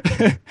 Sure.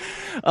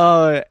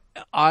 I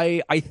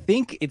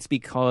think it's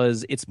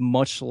because it's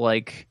much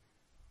like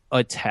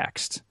a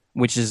text,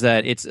 which is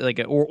that it's like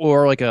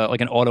like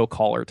an auto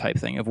caller type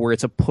thing of where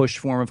it's a push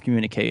form of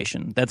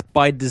communication. That's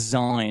by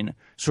design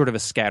sort of a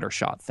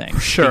scattershot thing.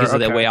 Sure. Because of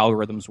the way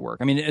algorithms work.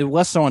 I mean,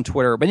 less so on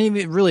Twitter, but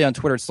even really on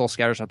Twitter, it's still a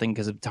scattershot thing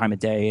because of time of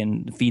day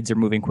and feeds are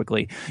moving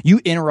quickly.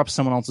 You interrupt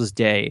someone else's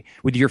day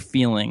with your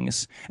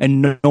feelings,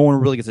 and no one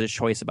really gets a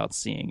choice about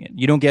seeing it.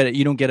 You don't get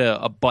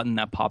a button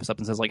that pops up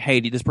and says like, "Hey,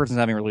 this person's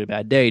having a really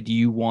bad day. Do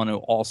you want to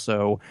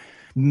also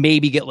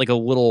maybe get like a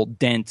little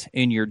dent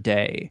in your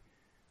day?"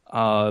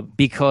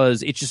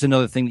 Because it's just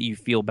another thing that you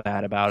feel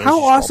bad about. How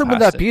awesome would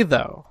that be,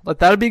 though? Like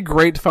that would be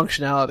great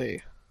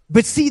functionality.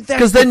 But see, that's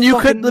because then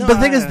you could. The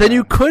thing is, then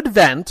you could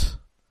vent.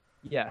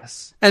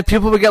 Yes. And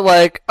people would get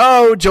like,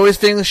 "Oh, Joey's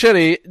feeling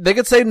shitty." They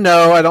could say,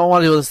 "No, I don't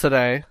want to do this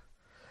today,"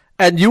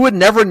 and you would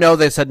never know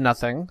they said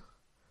nothing.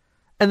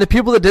 And the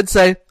people that did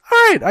say,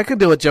 "All right, I can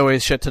deal with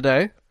Joey's shit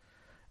today,"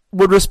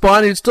 would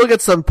respond. You'd still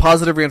get some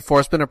positive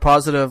reinforcement or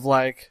positive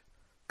like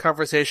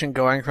conversation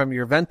going from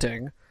your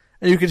venting.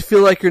 And you could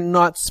feel like you're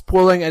not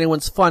spoiling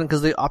anyone's fun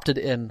because they opted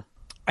in.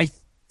 I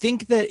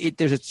think that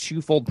there's a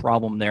twofold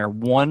problem there.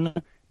 One,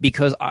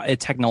 because a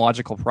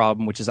technological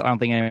problem, which is I don't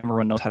think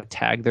everyone knows how to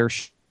tag their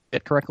shit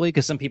correctly,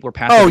 because some people are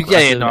passive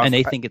aggressive and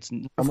they think it's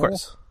normal. Of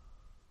course.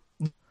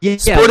 Yeah,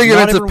 sporting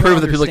events have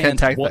proven that people can't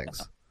tag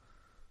things.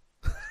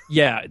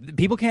 Yeah,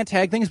 people can't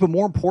tag things, but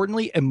more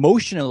importantly,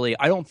 emotionally,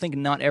 I don't think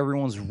not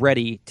everyone's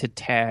ready to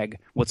tag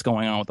what's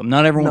going on with them.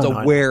 Not everyone's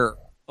aware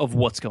of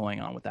what's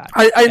going on with that.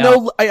 I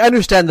know, I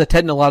understand the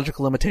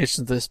technological limitations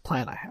of this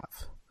plan I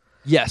have.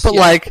 Yes. But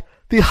like,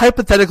 the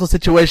hypothetical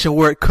situation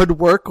where it could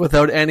work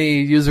without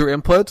any user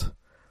input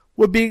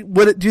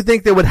do you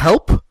think they would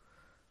help?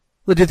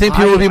 Do you think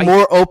people would be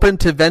more open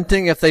to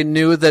venting if they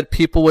knew that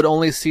people would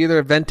only see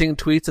their venting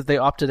tweets if they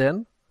opted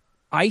in?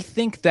 I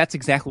think that's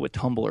exactly what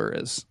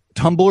Tumblr is.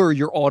 Tumblr,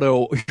 you're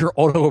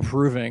auto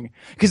approving.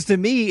 Because to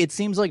me, it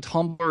seems like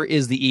Tumblr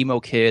is the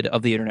emo kid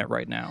of the internet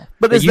right now.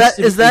 But is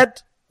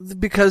that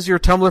because your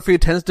Tumblr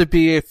feed tends to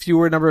be a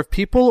fewer number of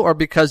people, or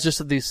because just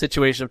of the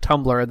situation of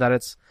Tumblr that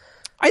it's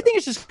I think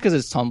it's just because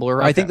it's Tumblr.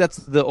 Okay. I think that's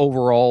the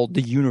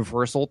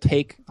universal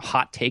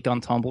hot take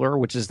on Tumblr,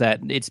 which is that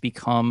it's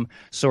become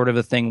sort of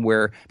a thing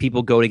where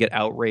people go to get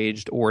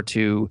outraged or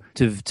to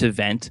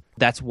vent.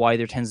 That's why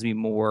there tends to be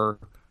more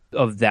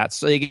of that.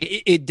 So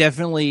it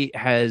definitely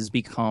has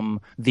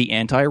become the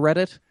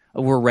anti-Reddit,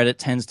 where Reddit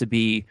tends to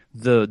be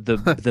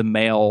the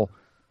male.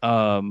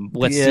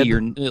 Let's see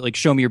your, like,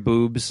 show me your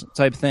boobs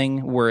type thing,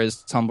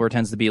 whereas Tumblr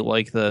tends to be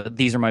like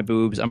these are my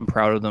boobs, I'm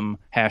proud of them,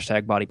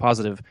 #body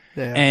positive.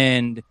 Yeah.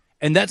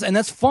 And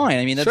that's fine.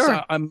 I mean, that's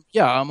sure.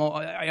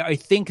 I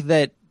think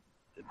that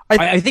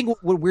I think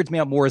what weirds me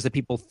out more is that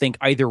people think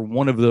either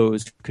one of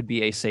those could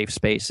be a safe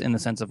space, in the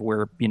sense of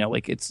where,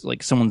 like, it's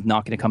like someone's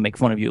not going to come make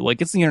fun of you.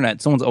 Like, it's the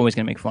internet, someone's always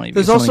going to make fun of you.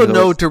 There's also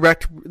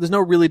there's no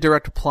really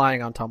direct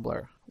replying on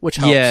Tumblr, which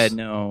helps. Yeah,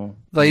 no.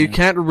 Like, you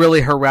can't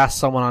really harass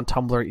someone on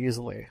Tumblr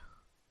easily.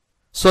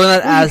 So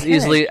not as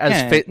easily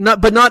as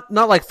not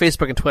like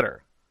Facebook and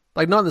Twitter,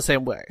 like not in the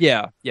same way.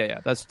 Yeah.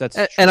 That's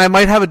and I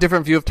might have a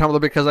different view of Tumblr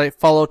because I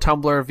follow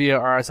Tumblr via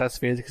RSS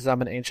feeds because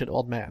I'm an ancient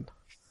old man.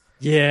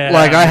 Yeah,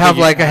 like I have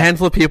like a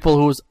handful of people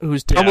whose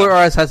Tumblr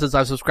RSSs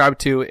I've subscribed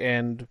to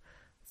in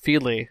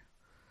Feedly,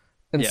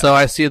 and so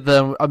I see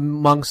them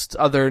amongst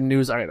other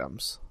news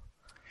items.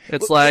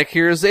 It's like,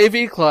 here's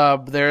AV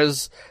Club,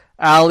 there's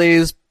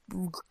Ali's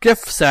GIF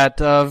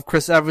set of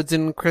Chris Evans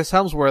and Chris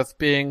Hemsworth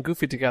being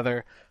goofy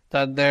together.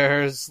 Then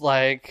there's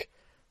like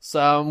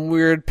some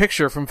weird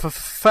picture from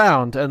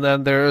Found, and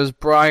then there's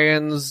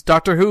Brian's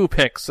Doctor Who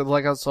pics, and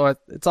like, so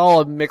it's all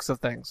a mix of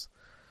things.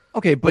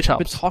 Okay, but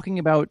talking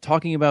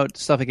about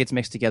stuff that gets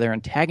mixed together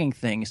and tagging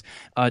things.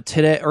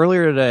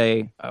 Earlier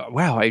today,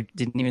 wow, I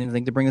didn't even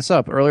think to bring this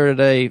up. Earlier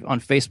today on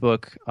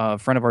Facebook, a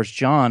friend of ours,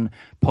 John,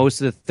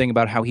 posted a thing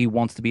about how he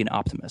wants to be an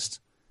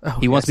optimist.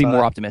 He wants to be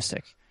more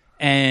optimistic.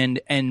 And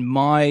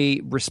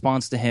my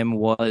response to him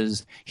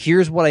was,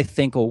 here's what I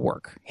think will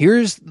work.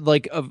 Here's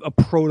like a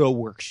proto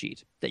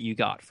worksheet that you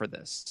got for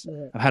this,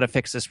 of how to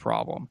fix this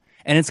problem.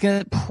 And it's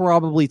going to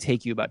probably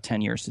take you about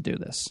 10 years to do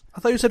this. I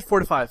thought you said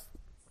 4 to 5.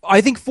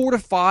 I think 4 to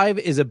 5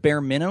 is a bare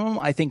minimum.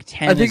 I think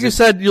 10. I think you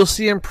said you'll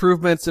see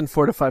improvements in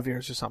 4 to 5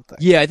 years or something.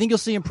 Yeah, I think you'll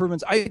see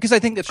improvements. Because I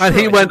think that's true. And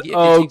he went,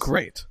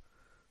 great.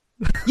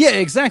 Yeah,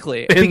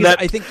 exactly. Because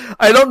I think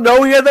I don't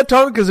know he had that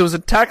tone because it was a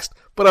text,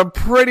 but I'm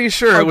pretty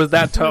sure it was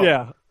that tone.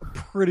 Yeah,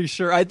 pretty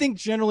sure. I think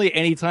generally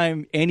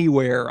anytime,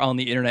 anywhere on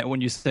the internet, when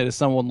you say to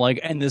someone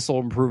like, and this will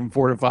improve in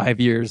 4 to 5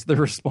 years, the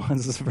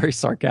response is very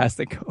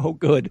sarcastic. Oh,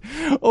 good.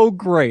 Oh,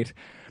 great.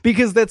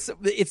 Because it's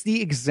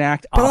the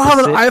exact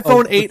opposite. But I'll have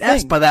an iPhone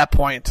 8S by that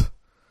point.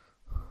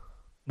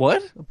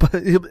 What? But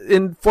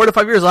in 4 to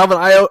 5 years, I'll have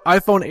an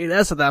iPhone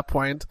 8S at that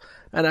point,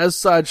 and as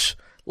such,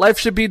 life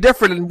should be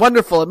different and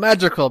wonderful and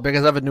magical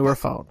because I have a newer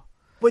phone.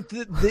 But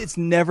it's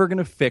never going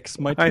to fix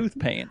my tooth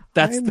pain.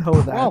 That's the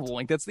problem.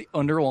 Like, that's the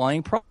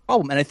underlying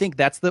problem. And I think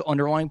that's the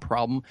underlying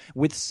problem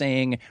with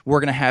saying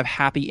we're going to have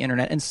happy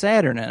internet and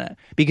sad internet.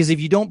 Because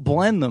if you don't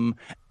blend them,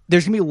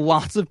 there's going to be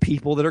lots of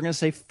people that are going to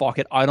say, fuck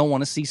it, I don't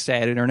want to see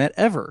sad internet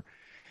ever.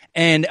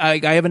 And I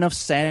have enough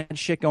sad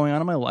shit going on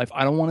in my life.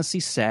 I don't want to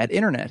see sad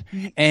internet.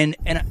 And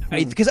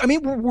because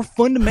we're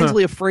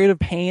fundamentally afraid of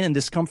pain and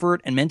discomfort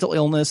and mental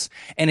illness,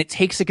 and it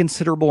takes a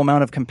considerable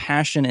amount of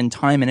compassion and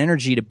time and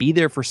energy to be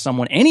there for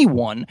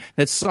anyone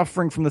that's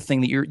suffering from the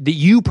thing that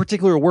you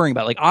particularly are worrying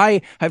about. Like,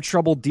 I have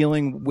trouble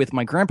dealing with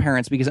my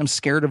grandparents because I'm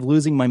scared of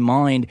losing my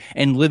mind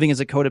and living as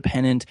a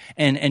codependent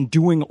and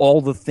doing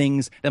all the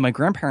things that my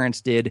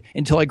grandparents did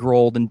until I grow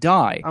old and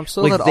die. I'm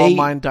so glad all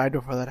mine died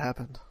before that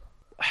happened.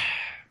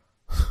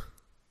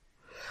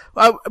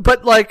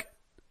 But like,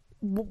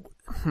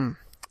 I'm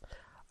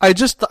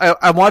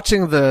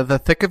watching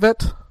the thick of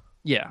it.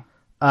 Yeah.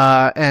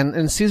 And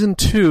in season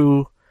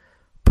 2,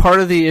 part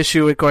of the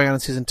issue with going on in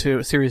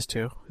series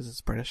 2, because it's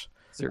British,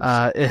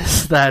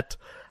 is that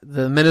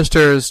the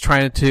minister is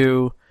trying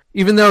to,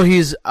 even though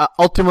he's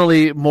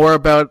ultimately more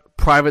about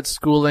private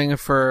schooling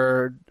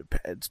for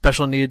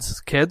special needs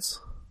kids,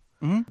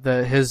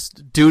 his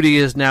duty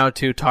is now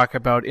to talk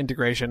about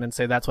integration and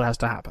say that's what has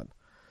to happen.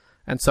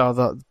 And so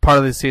the part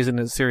of the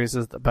series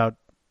is about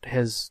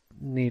his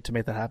need to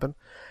make that happen.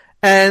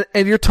 And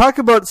you're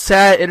talking about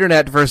sad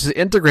internet versus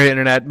integrated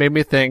internet made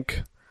me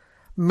think,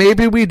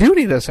 maybe we do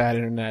need a sad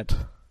internet.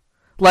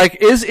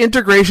 Like, is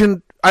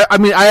integration,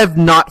 I have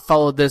not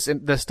followed this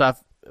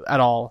stuff at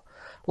all.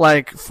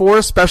 Like,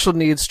 for special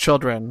needs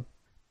children,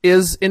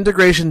 is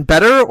integration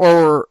better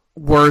or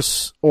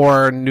worse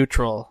or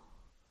neutral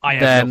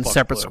than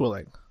separate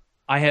schooling?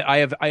 I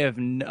have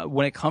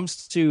when it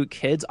comes to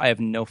kids, I have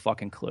no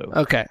fucking clue.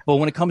 Okay. But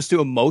when it comes to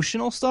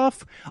emotional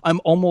stuff,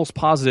 I'm almost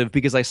positive,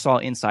 because I saw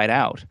Inside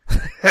Out,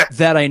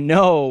 that I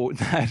know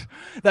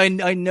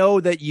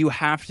that you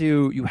have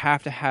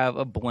to have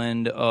a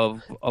blend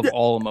of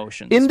all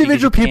emotions.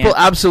 Individual people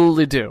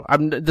absolutely do.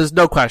 There's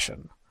no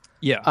question.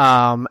 Yeah.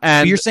 And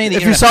but you're saying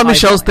if you saw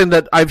Michelle's thing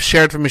that I've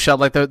shared from Michelle,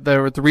 like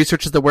the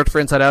researchers that worked for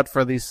Inside Out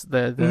for these,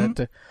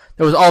 it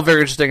was all very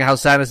interesting how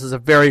sadness is a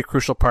very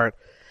crucial part.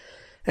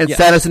 And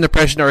sadness and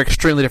depression are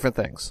extremely different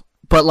things.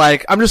 But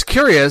like, I'm just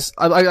curious.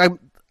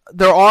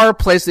 there are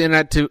places on the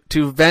internet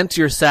to vent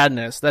your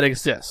sadness that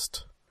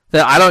exist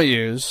that I don't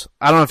use.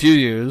 I don't know if you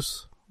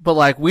use, but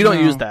like we don't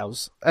use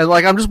those. And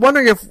like I'm just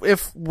wondering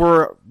if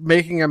we're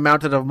making a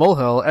mountain of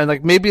molehill, and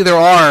like maybe there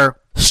are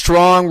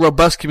strong,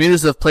 robust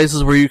communities of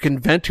places where you can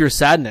vent your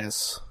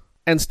sadness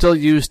and still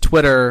use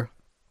Twitter.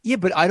 Yeah,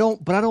 but I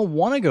don't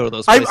want to go to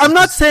those places. I'm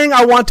not saying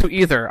I want to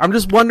either. I'm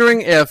just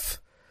wondering if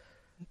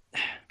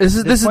this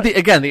is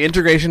the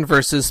integration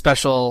versus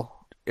special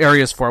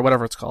areas for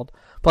whatever it's called.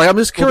 But like, I'm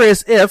just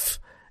curious if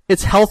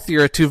it's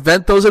healthier to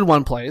vent those in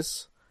one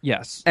place.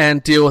 Yes.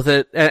 And deal with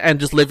it and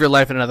just live your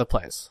life in another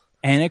place.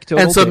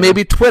 Anecdotal. And so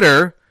maybe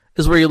Twitter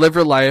is where you live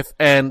your life,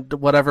 and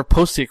whatever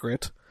post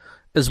secret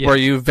is where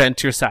you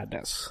vent your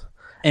sadness.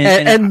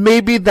 And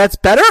maybe that's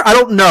better? I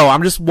don't know.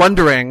 I'm just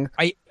wondering.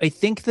 I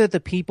think that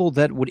the people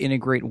that would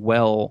integrate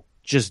well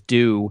just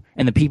do,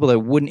 and the people that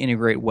wouldn't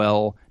integrate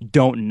well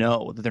don't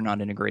know that they're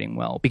not integrating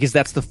well, because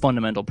that's the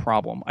fundamental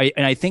problem.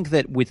 I think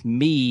that with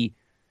me,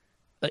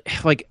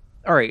 like,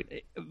 all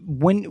right,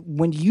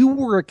 when you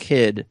were a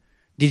kid,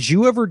 did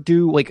you ever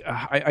do, like,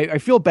 I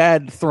feel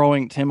bad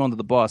throwing Tim onto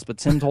the bus, but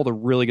Tim told a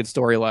really good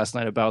story last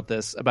night about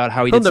this, about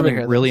how he did something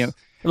really...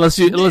 Unless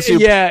you put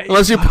it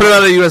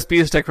on a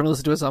USB stick for me to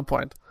listen to at some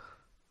point.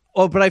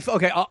 Oh, but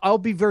I'll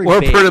be very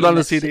vague. Or put it on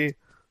a CD.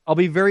 I'll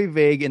be very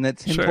vague in that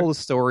Tim told a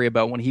story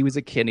about when he was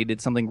a kid, he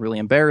did something really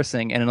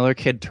embarrassing, and another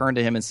kid turned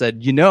to him and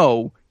said, you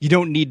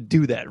don't need to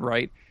do that,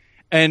 right?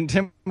 And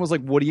Tim was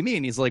like, what do you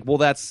mean? He's like, well,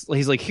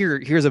 he's like,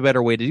 here's a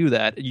better way to do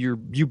that. You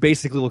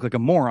basically look like a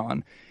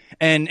moron.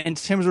 And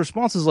Tim's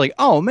response is like,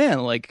 oh man,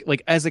 like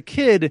as a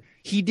kid,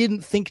 he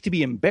didn't think to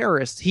be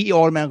embarrassed. He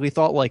automatically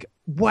thought like,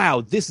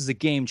 wow, this is a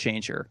game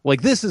changer.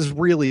 Like, this is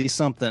really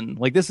something.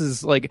 Like, this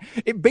is like,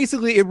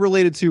 it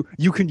related to,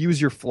 you can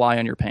use your fly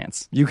on your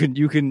pants. You can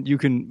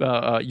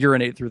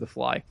urinate through the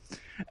fly.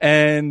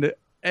 And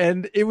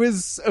it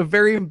was a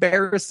very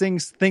embarrassing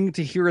thing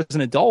to hear as an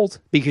adult,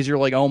 because you're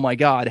like, oh my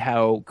God,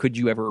 how could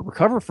you ever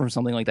recover from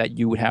something like that?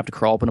 You would have to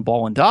crawl up in a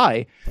ball and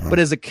die. But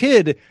as a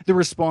kid, the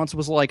response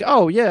was like,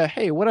 oh yeah,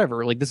 hey,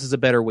 whatever. Like, this is a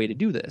better way to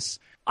do this.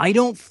 I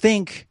don't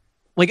think,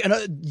 like,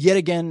 yet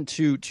again,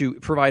 to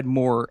provide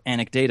more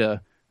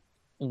anecdata,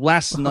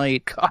 last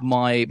night,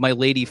 my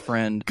lady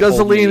friend...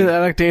 Guzzolini and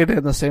anecdata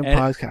in the same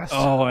podcast.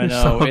 Oh, I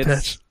know.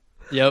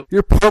 Yep.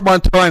 You're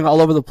portmanteauing all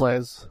over the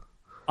place.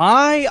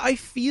 I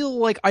feel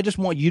like I just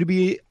want you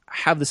to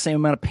have the same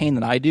amount of pain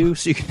that I do,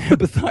 so you can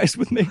empathize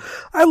with me.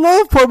 I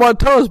love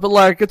portmanteaus, but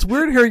like, it's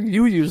weird hearing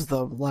you use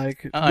them,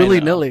 like,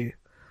 willy-nilly.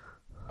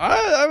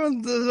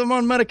 I'm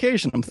on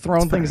medication. I'm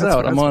throwing things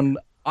out.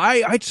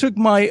 I took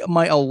my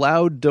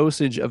allowed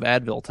dosage of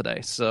Advil today,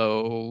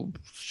 so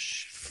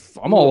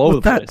I'm all over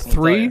the place. That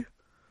 3?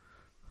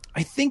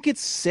 I think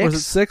it's 6. Was it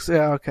 6?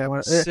 Yeah, okay.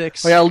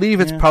 6. Well, yeah,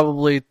 it's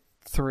probably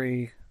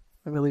 3.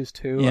 Maybe leaves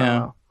 2.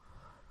 Yeah.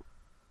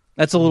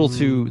 That's a little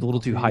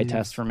too high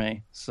test for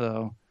me.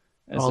 So,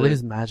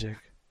 Lee's magic.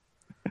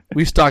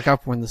 We stock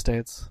up in the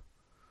States.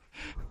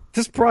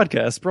 This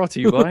broadcast brought to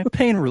you by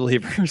pain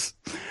relievers.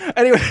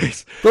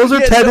 Anyways, those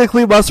are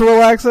technically muscle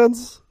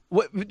relaxants.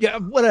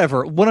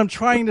 Whatever. What I'm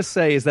trying to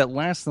say is that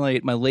last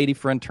night my lady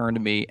friend turned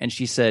to me and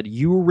she said,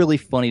 "You were really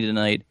funny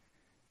tonight.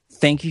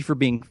 Thank you for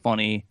being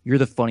funny. You're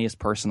the funniest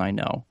person I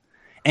know."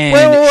 And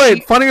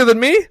wait, funnier than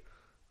me?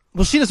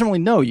 Well, she doesn't really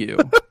know you.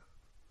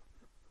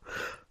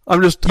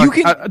 I'm just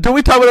talking. Don't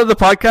we talk about it on the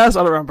podcast?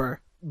 I don't remember.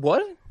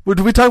 What?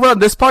 Did we talk about it on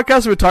this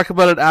podcast, or we talk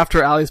about it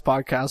after Allie's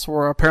podcast,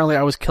 where apparently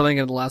I was killing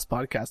it in the last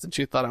podcast, and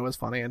she thought I was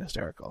funny and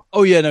hysterical?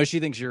 Oh yeah, no, she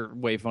thinks you're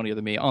way funnier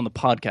than me on the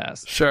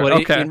podcast. Sure, but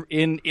okay.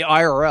 In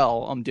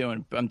IRL, I'm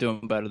doing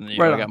better than you.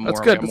 Right, I got more,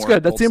 that's good. That's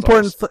good. That's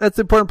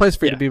the important place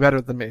for you to be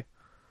better than me.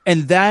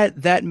 And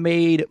that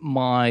made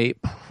my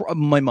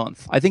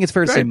month. I think it's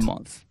fair to say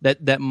month.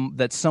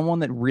 That someone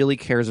that really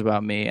cares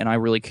about me and I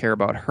really care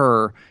about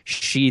her,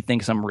 she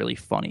thinks I'm really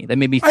funny. That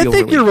made me feel. I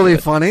think you're really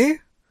funny.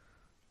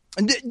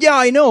 Yeah,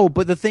 I know,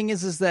 but the thing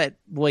is that,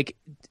 like,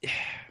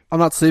 I'm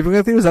not sleeping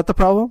with you. Is that the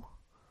problem?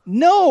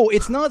 No,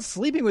 it's not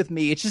sleeping with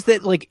me. It's just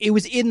that, like, it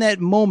was in that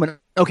moment.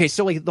 Okay,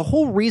 so like the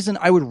whole reason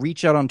I would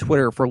reach out on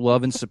Twitter for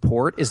love and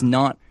support is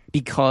not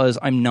because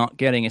I'm not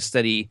getting a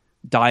steady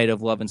diet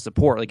of love and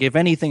support. Like, if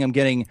anything, I'm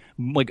getting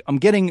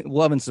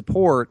love and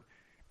support,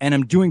 and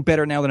I'm doing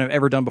better now than I've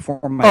ever done before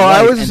in my life. I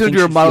always assumed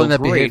you were modeling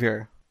that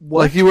behavior.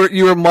 What? Like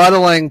you were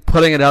modeling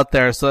putting it out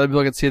there so that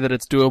people can see that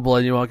it's doable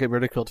and you won't get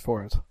ridiculed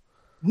for it.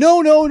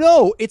 No.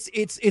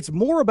 It's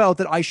more about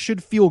that I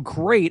should feel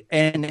great,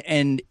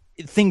 and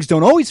things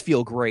don't always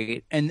feel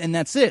great, and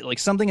that's it. Like,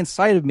 something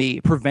inside of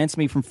me prevents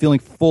me from feeling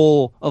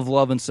full of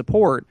love and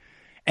support,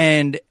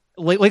 and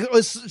like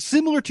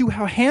similar to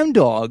how Ham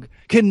Dog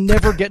can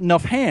never get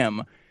enough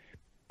ham.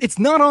 It's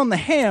not on the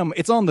ham,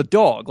 it's on the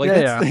dog. Like,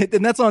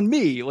 and that's on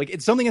me. Like,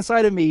 it's something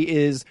inside of me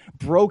is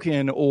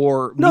broken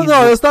or no,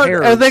 it's not.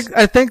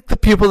 I think the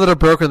people that are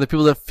broken are the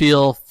people that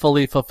feel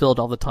fully fulfilled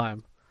all the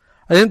time.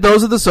 I think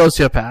those are the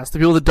sociopaths. The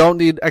people that don't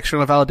need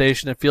external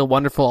validation and feel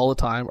wonderful all the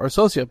time are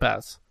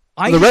sociopaths.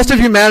 The rest of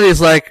humanity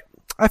is like,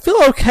 I feel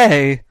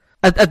okay.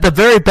 At the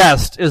very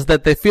best is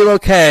that they feel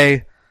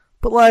okay,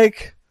 But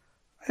like,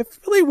 I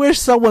really wish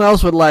someone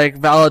else would like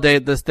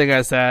validate this thing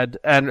I said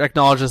and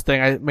acknowledge this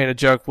thing I made a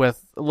joke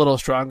with a little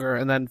stronger,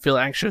 and then feel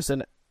anxious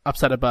and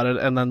upset about it,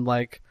 and then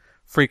like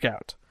freak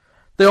out.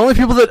 The only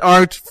people that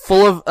aren't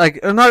full of like,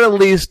 or not at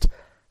least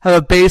have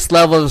a base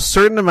level of a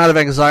certain amount of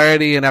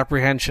anxiety and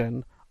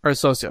apprehension are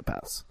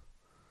sociopaths.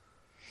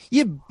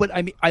 Yeah, but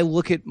I mean, I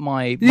look at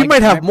my. You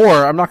might have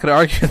more. I'm not going to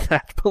argue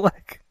that, but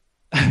like.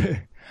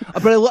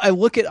 But I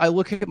look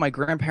at my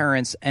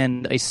grandparents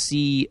and I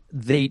see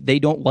they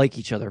don't like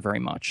each other very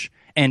much.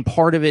 And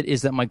part of it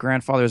is that my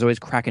grandfather is always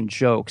cracking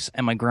jokes,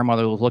 and my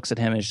grandmother looks at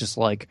him and is just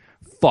like,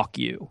 "Fuck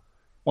you."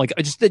 Like,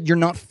 I just that you're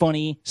not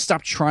funny.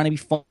 Stop trying to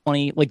be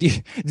funny. Like,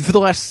 for the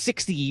last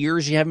 60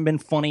 years, you haven't been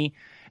funny.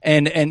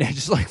 And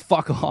just like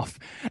fuck off.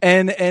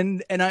 And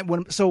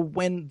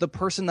when the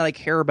person that I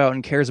care about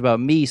and cares about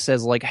me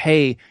says like,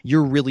 "Hey,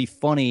 you're really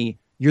funny.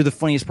 You're the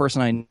funniest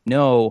person I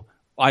know.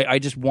 I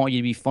just want you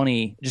to be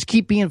funny. Just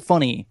keep being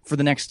funny for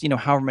the next,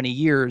 however many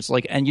years.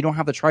 Like, and you don't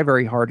have to try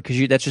very hard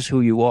because that's just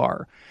who you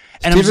are."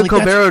 And Stephen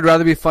Colbert would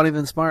rather be funny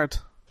than smart.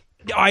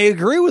 I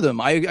agree with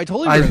him. I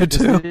totally agree. I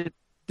do too.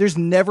 There's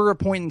never a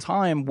point in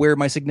time where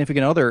my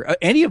significant other,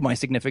 any of my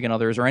significant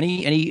others, or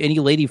any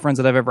lady friends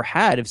that I've ever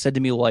had have said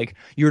to me like,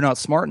 "You're not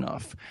smart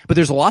enough." But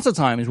there's lots of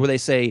times where they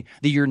say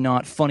that you're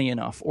not funny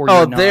enough, or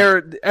you're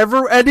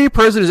not. Any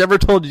person who's ever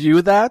told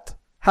you that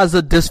has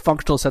a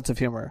dysfunctional sense of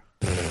humor.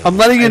 I'm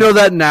letting you know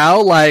that now,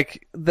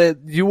 like that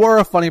you are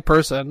a funny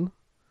person.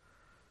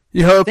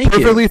 You have a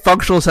perfectly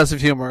functional sense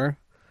of humor.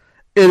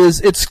 It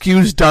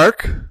skews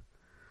dark.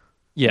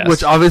 Yes.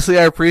 Which obviously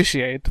I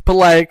appreciate, but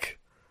like.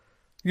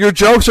 Your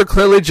jokes are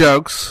clearly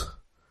jokes,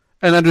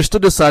 and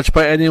understood as such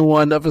by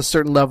anyone of a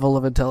certain level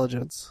of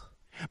intelligence.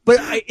 But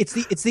it's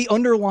the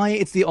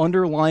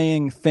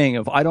underlying thing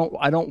of I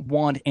don't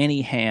want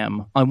any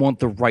ham. I want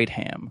the right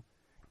ham.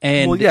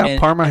 And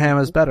Parma ham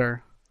is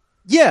better.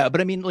 Yeah,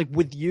 but I mean, like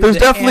with you, there's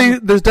definitely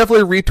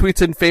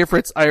retweets and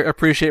favorites I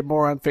appreciate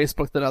more on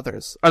Facebook than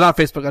others, or not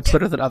Facebook, on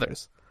Twitter than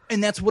others.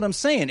 And that's what I'm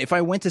saying. If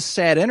I went to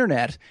Sad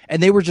Internet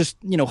and they were just,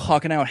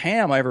 hucking out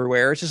ham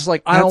everywhere, it's just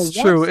like That's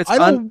true. It's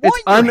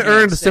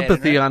unearned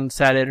sympathy on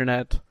Sad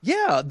Internet.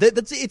 Yeah,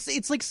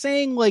 it's like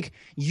saying like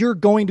you're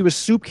going to a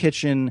soup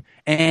kitchen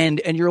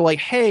and you're like,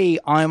 "Hey,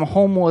 I'm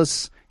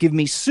homeless. Give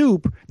me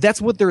soup."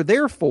 That's what they're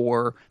there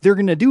for. They're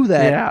going to do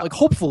that, like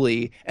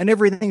hopefully, and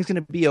everything's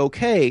going to be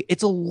okay.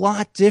 It's a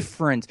lot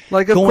different.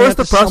 Like, of course,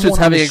 the prostitute's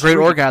having a great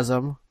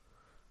orgasm.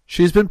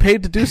 She's been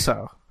paid to do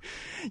so.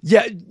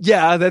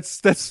 Yeah,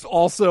 that's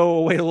also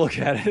a way to look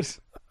at it.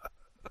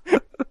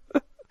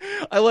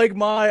 I like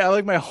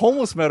my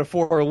homeless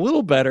metaphor a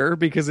little better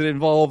because it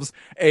involves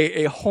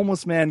a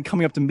homeless man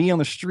coming up to me on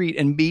the street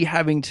and me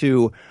having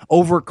to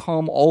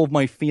overcome all of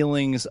my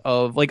feelings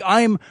of like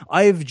I'm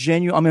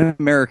an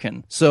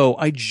American, so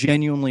I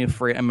genuinely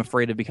I'm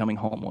afraid of becoming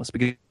homeless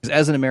because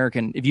as an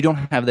American, if you don't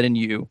have that in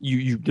you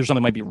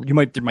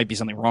there might be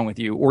something wrong with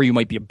you, or you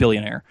might be a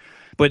billionaire.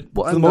 But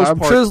for the most part,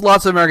 I'm sure there's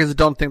lots of Americans that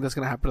don't think that's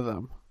going to happen to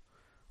them.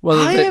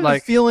 I have a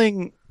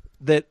feeling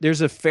that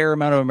there's a fair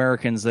amount of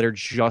Americans that are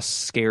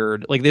just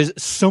scared. Like there's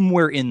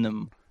somewhere in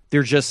them,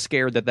 they're just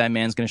scared that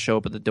man's going to show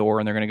up at the door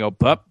and they're going to go,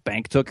 "Bup,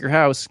 bank took your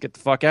house. Get the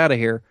fuck out of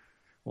here."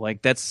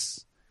 Like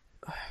that's.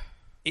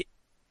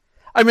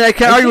 I mean, I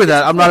can't argue with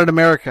that. I'm not an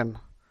American.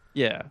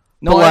 Yeah.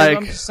 No,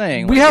 I'm just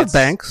saying. We have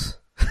banks.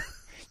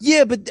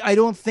 Yeah, but I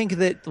don't think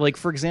that, like,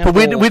 for example...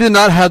 But we did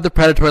not have the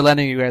predatory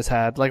lending you guys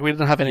had. Like, we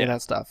didn't have any of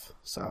that stuff.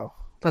 So,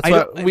 that's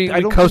why we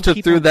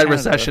coasted through that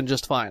recession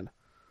just fine.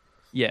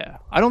 Yeah.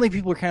 I don't think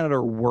people in Canada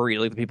are worried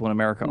like the people in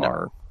America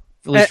are,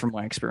 at least from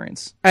my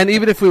experience. And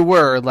even if we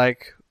were,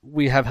 like,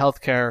 we have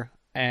healthcare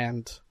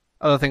and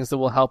other things that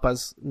will help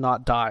us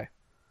not die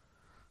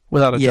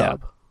without a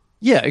job.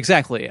 Yeah,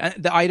 exactly.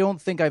 I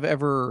don't think I've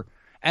ever...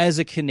 As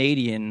a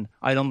Canadian,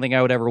 I don't think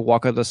I would ever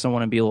walk up to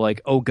someone and be like,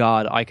 "Oh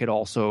God, I could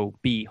also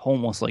be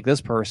homeless like this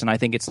person." I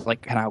think it's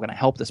like, how can I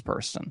help this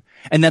person?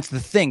 And that's the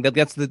thing.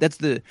 That's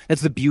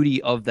the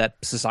beauty of that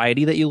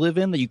society that you live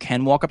in. That you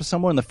can walk up to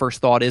someone and the first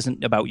thought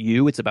isn't about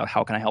you; it's about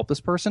how can I help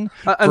this person.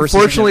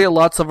 Unfortunately,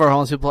 lots of our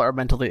homeless people are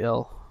mentally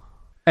ill,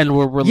 and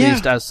were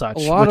released as such,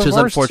 which is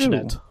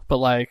unfortunate. Too. But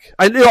like,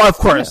 I know, of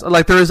course,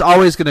 like there is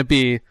always going to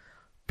be,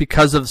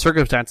 because of the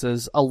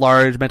circumstances, a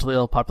large mentally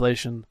ill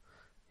population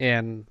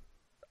in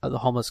the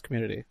homeless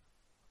community.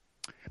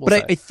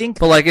 I think...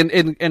 But like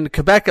in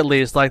Quebec at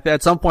least, like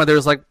at some point there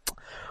was like,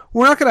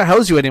 "We're not going to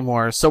house you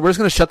anymore, so we're just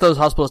going to shut those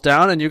hospitals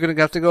down and you're going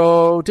to have to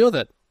go deal with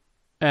it."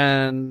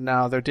 And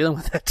now they're dealing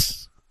with it.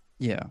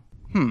 Yeah.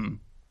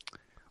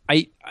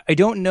 I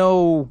don't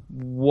know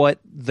what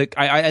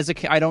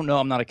I don't know.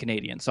 I'm not a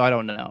Canadian, so I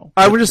don't know.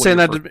 I was just saying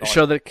that to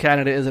show that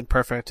Canada isn't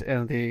perfect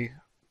in the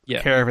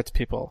care of its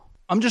people.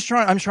 I'm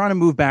trying to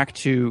move back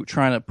to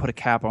trying to put a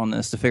cap on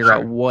this to figure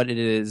out what it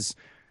is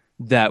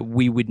that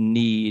we would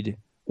need,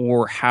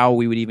 or how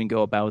we would even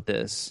go about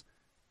this,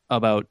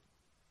 about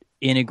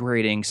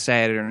integrating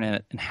Sad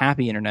Internet and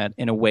Happy Internet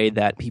in a way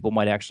that people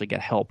might actually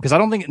get help. Because I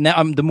don't think,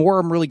 the more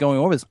I'm really going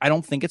over this, I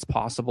don't think it's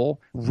possible,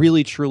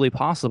 really truly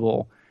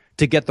possible,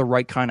 to get the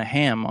right kind of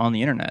ham on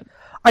the internet.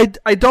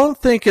 I don't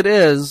think it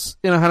is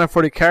in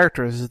 140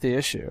 characters is the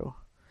issue.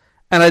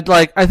 And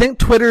I think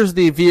Twitter's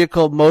the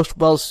vehicle most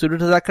well suited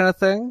to that kind of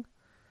thing.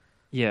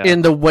 Yeah.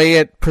 In the way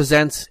it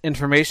presents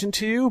information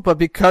to you, but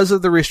because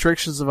of the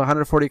restrictions of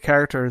 140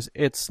 characters,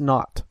 it's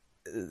not.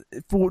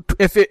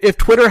 If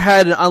Twitter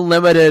had an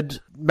unlimited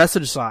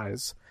message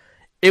size,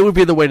 it would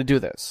be the way to do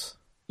this.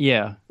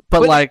 Yeah.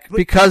 But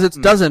because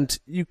it doesn't,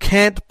 you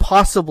can't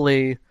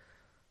possibly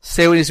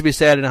say what needs to be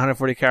said in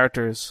 140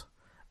 characters,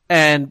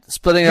 and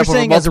splitting up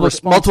over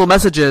multiple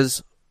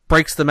messages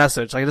breaks the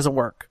message. Like, it doesn't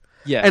work.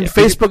 Yeah. And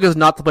Facebook is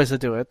not the place to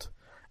do it,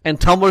 and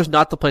Tumblr is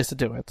not the place to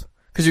do it,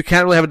 because you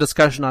can't really have a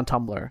discussion on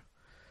Tumblr.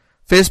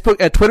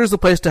 Twitter's the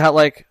place to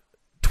have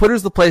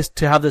Twitter's the place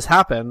to have this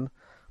happen,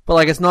 but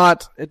like it's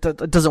not. It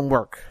doesn't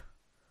work.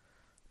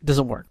 It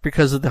doesn't work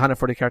because of the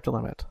 140 character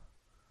limit.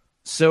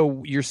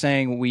 So you're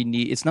saying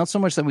it's not so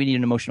much that we need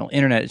an emotional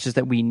internet, it's just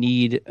that we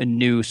need a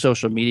new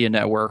social media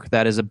network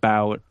that is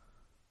about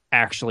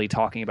actually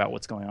talking about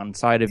what's going on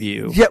inside of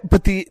you. Yeah,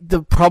 but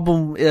the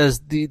problem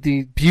is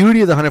the beauty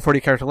of the 140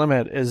 character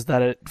limit is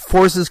that it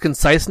forces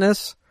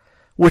conciseness,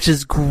 which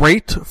is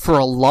great for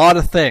a lot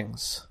of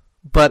things,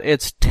 but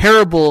it's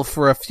terrible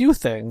for a few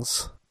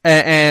things.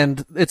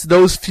 And it's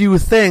those few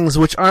things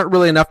which aren't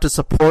really enough to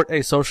support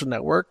a social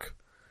network.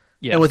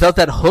 Yeah. And without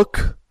that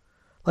hook,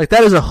 like,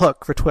 that is a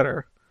hook for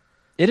Twitter.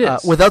 It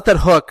is. Without that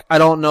hook, I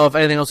don't know if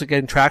anything else is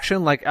getting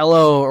traction. Like,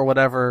 Elo or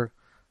whatever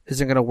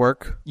isn't going to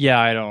work. Yeah,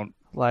 I don't.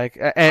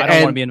 Like, I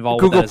don't want to be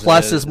involved Google with that.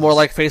 Plus is more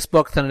like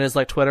Facebook than it is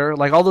like Twitter.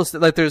 Like, all those,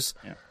 like, there's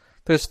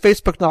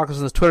Facebook knockoffs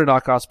and there's Twitter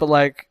knockoffs, but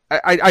like,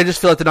 I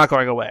just feel like they're not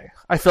going away.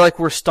 I feel like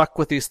we're stuck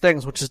with these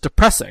things, which is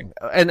depressing.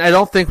 And I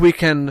don't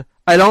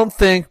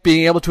think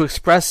being able to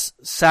express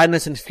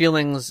sadness and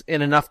feelings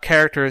in enough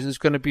characters is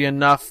going to be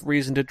enough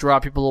reason to draw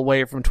people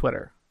away from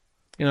Twitter.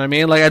 You know what I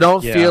mean? Like, I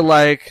don't feel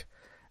like,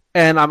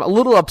 and I'm a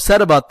little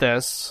upset about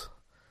this,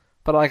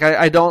 but like,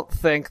 I don't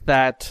think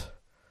that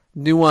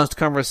nuanced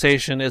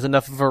conversation is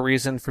enough of a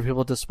reason for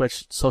people to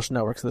switch social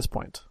networks at this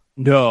point.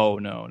 No.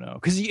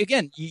 Because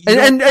again,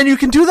 and you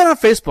can do that on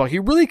Facebook.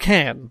 You really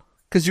can,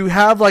 because you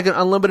have like an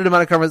unlimited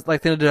amount of conversation,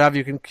 like thing to have.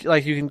 You can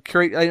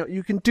curate.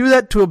 You can do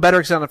that to a better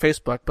extent on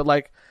Facebook, but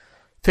like,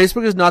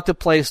 Facebook is not the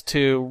place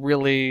to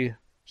really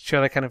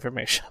share that kind of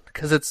information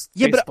because it's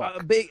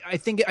Facebook. But I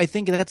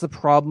think that's the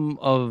problem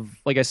of,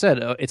 like I said,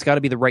 it's got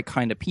to be the right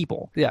kind of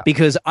people. Yeah.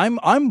 Because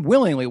I'm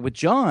willingly with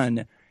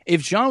John.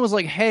 If John was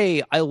like,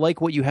 "Hey, I like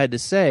what you had to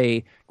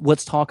say.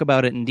 Let's talk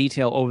about it in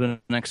detail over the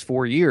next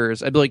 4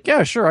 years," I'd be like,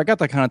 "Yeah, sure, I got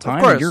that kind of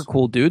time. Of You're a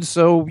cool dude,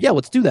 so yeah,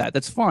 let's do that.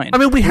 That's fine." I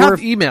mean, we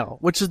have email,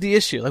 which is the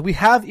issue. Like, we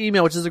have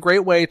email, which is a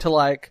great way to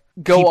like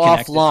go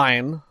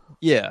offline.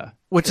 Yeah.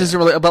 Which isn't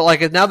really, but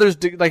like now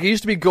there's like, it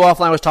used to be go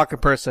offline was talk in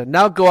person.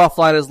 Now go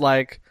offline is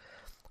like,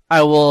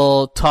 I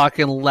will talk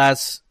in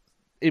less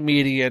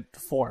immediate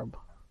form.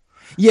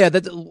 Yeah,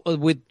 that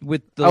with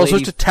the I will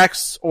switch to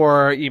texts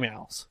or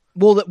emails.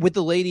 Well, with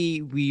the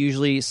lady, we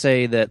usually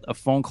say that a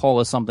phone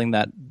call is something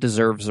that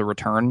deserves a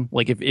return.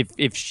 Like,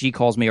 if she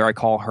calls me or I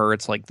call her,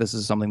 it's like, this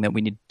is something that we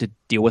need to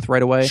deal with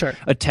right away. Sure.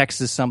 A text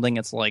is something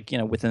it's like,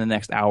 within the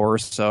next hour or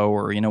so,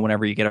 or,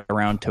 whenever you get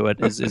around to it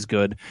is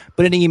good.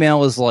 But an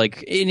email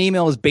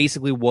is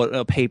basically what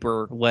a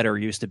paper letter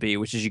used to be,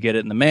 which is you get it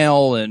in the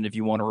mail, and if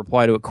you want to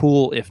reply to it,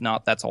 cool. If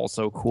not, that's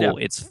also cool.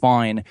 Yeah. It's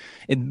fine.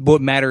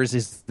 What matters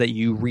is that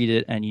you read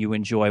it and you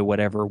enjoy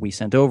whatever we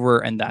sent over,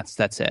 and that's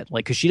it.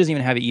 Like, because she doesn't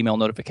even have email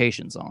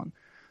notifications on,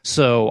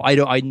 so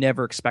I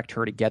never expect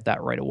her to get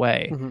that right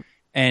away. Mm-hmm.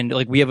 And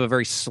like, we have a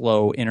very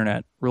slow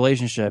internet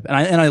relationship, and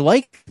I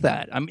like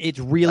that. It's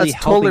really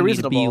That's helping totally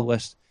me to be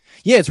less.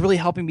 Yeah, it's really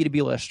helping me to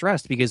be less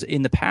stressed, because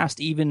in the past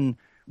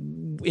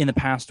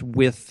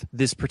with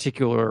this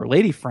particular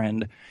lady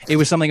friend, it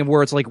was something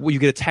where it's like, well, you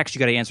get a text, you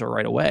got to answer it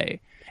right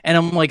away. And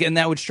I'm like, and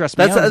that would stress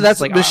me out.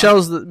 That's like,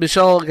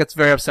 Michelle gets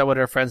very upset when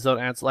her friends don't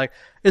answer, like,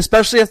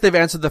 especially if they've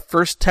answered the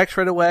first text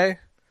right away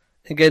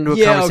and get into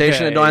a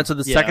conversation and don't answer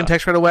the second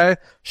text right away.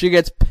 She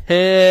gets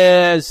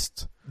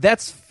pissed.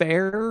 That's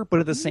fair, but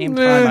at the same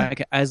time,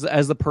 as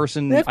the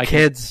person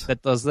kids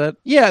that does that,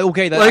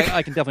 okay,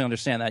 I can definitely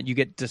understand that. You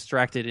get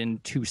distracted in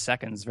 2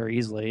 seconds very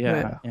easily.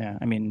 Yeah.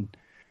 I mean,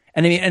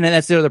 and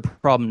that's the other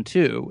problem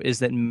too, is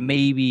that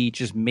maybe,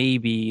 just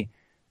maybe,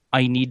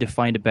 I need to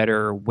find a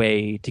better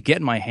way to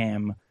get my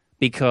ham,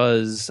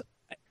 because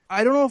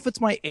I don't know if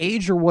it's my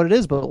age or what it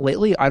is, but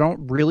lately I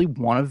don't really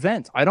want to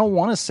vent. I don't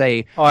want to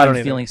say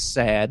I'm feeling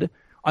sad.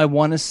 I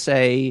want to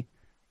say,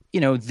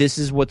 this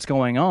is what's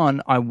going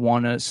on. I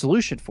want a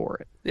solution for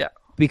it. Yeah.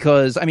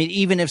 Because, I mean,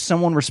 even if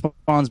someone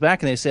responds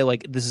back and they say,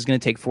 like, this is going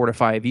to take 4 to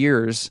 5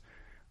 years,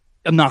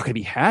 I'm not going to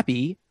be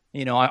happy.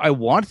 I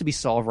want it to be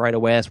solved right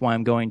away. That's why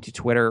I'm going to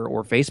Twitter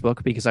or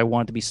Facebook, because I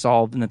want it to be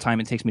solved in the time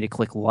it takes me to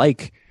click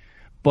like.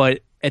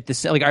 But at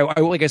the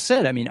like I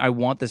said, I mean, I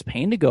want this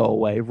pain to go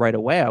away right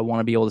away. I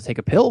want to be able to take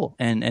a pill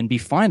and be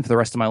fine for the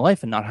rest of my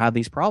life and not have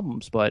these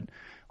problems. But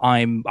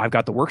I've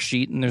got the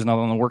worksheet, and there's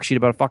nothing on the worksheet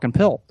about a fucking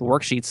pill. The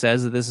worksheet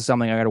says that this is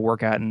something I got to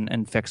work at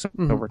and fix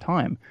over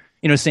time.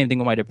 Same thing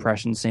with my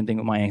depression, same thing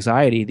with my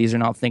anxiety. These are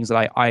not things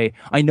that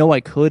I know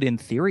I could in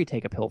theory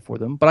take a pill for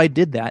them, but I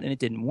did that and it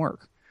didn't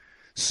work.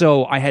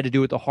 So I had to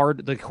do it the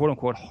quote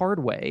unquote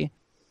hard way,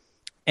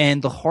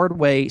 and the hard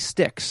way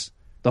sticks.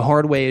 The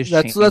hard way is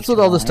that's what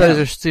all the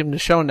studies seem to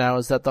show now,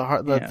 is that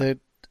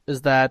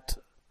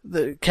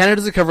Canada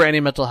doesn't cover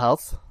any mental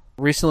health.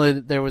 Recently,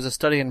 there was a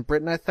study in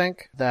Britain, I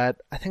think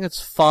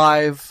it's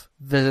 5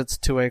 visits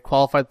to a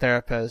qualified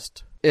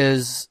therapist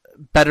is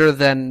better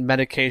than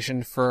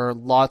medication for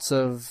lots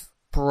of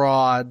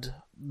broad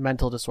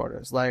mental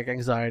disorders like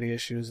anxiety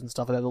issues and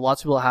stuff like that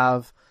lots of people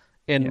have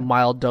in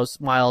mild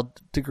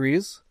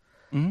degrees.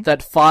 Mm-hmm.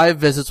 That 5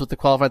 visits with the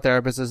qualified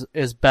therapist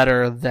is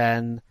better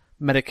than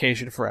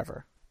medication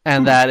forever.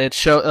 And that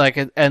it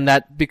and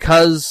that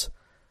because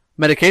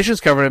medication is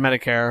covered in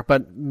Medicare,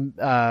 but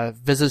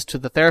visits to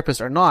the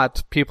therapist are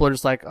not, people are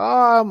just like,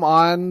 oh, I'm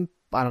on,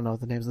 I don't know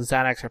the names, the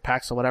Xanax or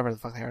Paxil, whatever the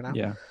fuck they are now.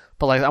 Yeah.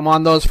 But like, I'm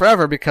on those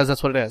forever because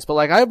that's what it is. But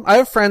like, I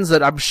have friends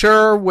that I'm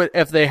sure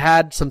if they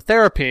had some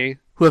therapy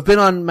who have been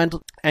on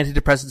mental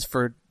antidepressants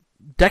for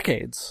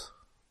decades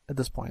at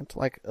this point,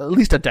 like at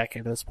least a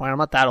decade at this point. I'm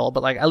not that old,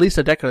 but like at least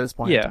a decade at this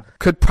point. Yeah.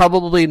 Could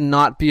probably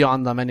not be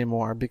on them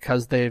anymore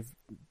because they've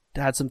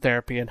had some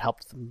therapy and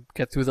helped them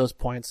get through those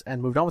points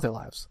and moved on with their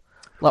lives.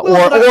 Moving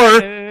on with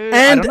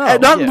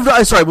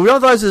their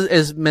lives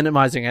is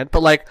minimizing it,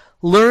 but like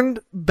learned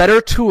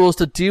better tools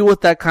to deal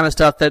with that kind of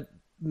stuff that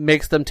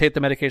makes them take the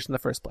medication in the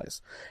first place.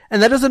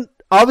 And that doesn't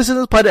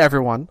apply to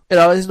everyone. It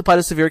always doesn't apply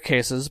to severe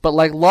cases, but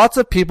like lots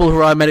of people who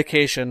are on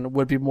medication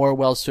would be more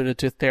well suited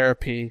to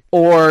therapy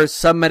or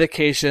some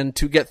medication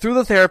to get through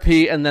the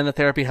therapy, and then the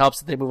therapy helps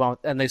that they move on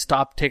and they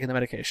stop taking the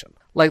medication.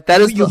 Like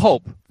that is you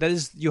hope.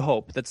 That's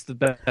the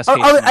best case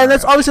and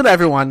that's obviously not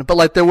everyone, but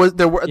like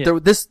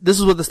this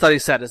is what the study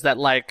said, is that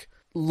like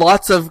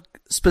lots of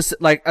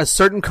like a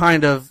certain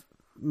kind of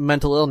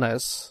mental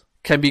illness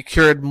can be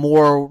cured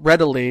more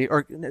readily,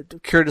 or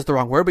cured is the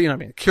wrong word, but you know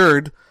what I mean,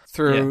 cured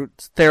through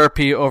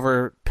therapy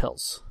over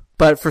pills.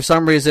 But for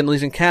some reason, at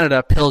least in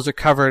Canada, pills are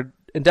covered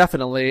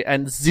indefinitely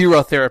and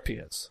zero therapy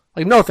is.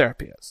 Like no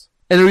therapy is.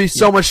 And it would be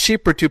so much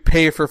cheaper to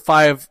pay for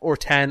 5 or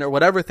 10 or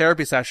whatever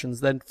therapy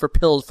sessions than for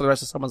pills for the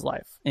rest of someone's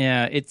life.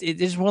 Yeah,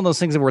 it's one of those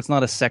things where it's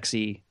not a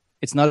sexy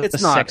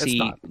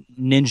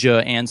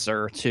ninja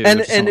answer to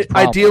and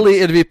ideally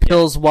it'd be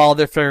pills while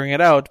they're figuring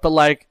it out, but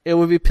like it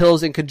would be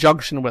pills in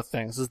conjunction with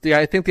things.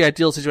 I think the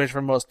ideal situation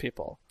for most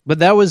people.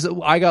 But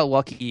I got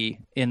lucky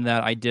in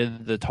that I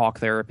did the talk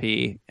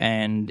therapy,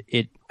 and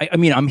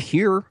I'm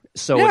here,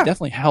 so it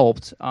definitely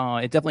helped.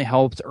 It definitely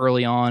helped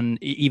early on,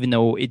 even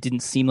though it didn't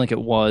seem like it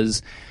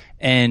was,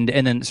 and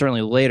then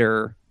certainly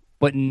later.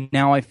 But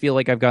now I feel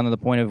like I've gotten to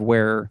the point of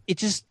where it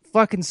just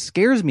fucking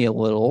scares me a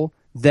little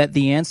that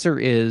the answer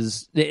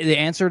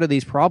to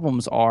these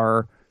problems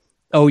are,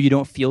 oh, you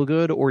don't feel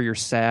good, or you're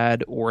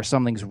sad, or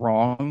something's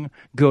wrong,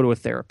 go to a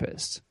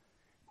therapist.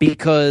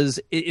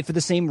 Because if for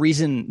the same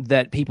reason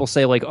that people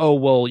say like, oh,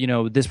 well,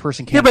 this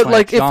person can't find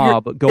a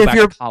job, go back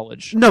to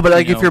college. No, but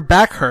like if your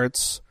back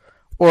hurts,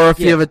 or if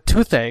you have a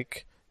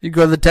toothache, you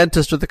go to the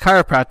dentist or the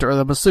chiropractor or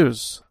the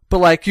masseuse. But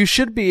like you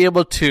should be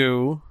able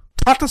to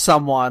talk to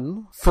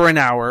someone for an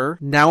hour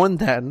now and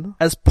then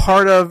as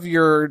part of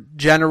your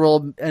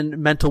general and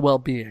mental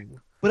well-being.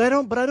 But I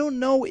don't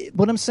know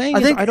what I'm saying.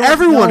 I think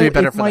everyone would be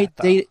better for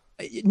that.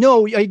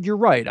 No, you're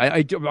right.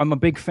 I'm a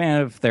big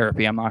fan of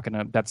therapy. I'm not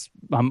gonna.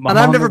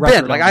 I've never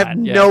been. Like I have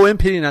no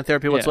opinion on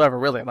therapy whatsoever.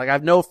 Really, like I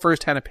have no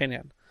first-hand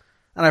opinion,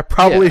 and I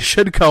probably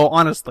should go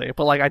honestly,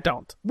 but like I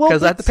don't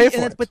because I have to pay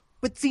for it.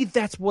 But see,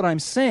 that's what I'm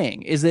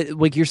saying, is that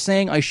like you're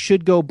saying I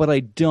should go, but I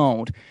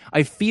don't.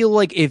 I feel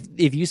like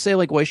if you say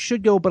like, well, I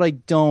should go, but I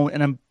don't,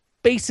 and I'm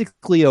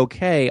basically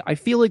okay, I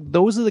feel like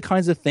those are the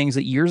kinds of things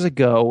that years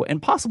ago,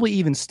 and possibly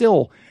even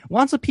still,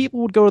 lots of people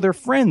would go to their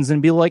friends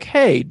and be like,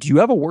 hey, do you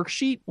have a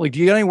worksheet? Like, do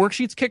you got any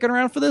worksheets kicking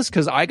around for this?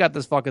 Because I got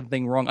this fucking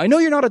thing wrong. I know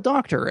you're not a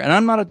doctor, and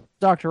I'm not a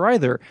doctor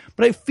either,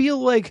 but I feel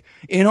like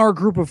in our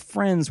group of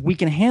friends, we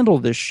can handle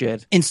this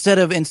shit instead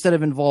of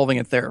involving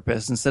a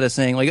therapist, instead of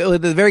saying like, oh,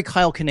 the very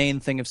Kyle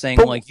Kinane thing of saying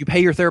like, you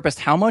pay your therapist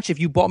how much? If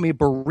you bought me a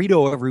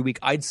burrito every week,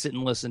 I'd sit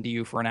and listen to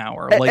you for an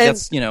hour. Like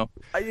that's,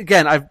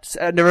 Again, I've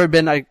never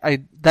been,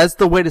 that's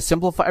the way to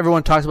simplify.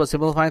 Everyone talks about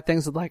simplifying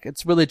things. Like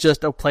it's really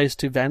just a place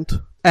to vent.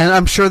 And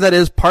I'm sure that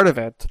is part of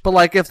it. But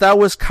like if that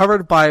was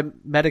covered by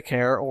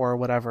Medicare or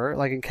whatever,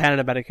 like in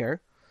Canada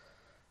Medicare,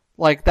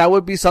 like that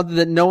would be something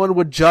that no one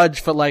would judge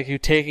for, like you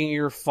taking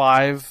your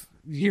 5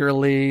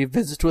 yearly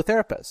visits to a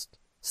therapist,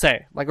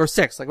 say, like, or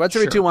 6, like once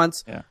every 2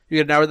 months, you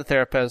get an hour with the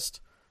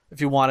therapist.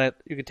 If you want it,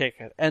 you can take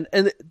it. And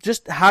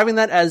just having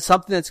that as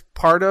something that's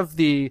part of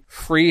the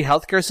free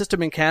healthcare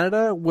system in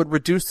Canada would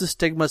reduce the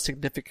stigma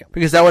significantly,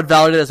 because that would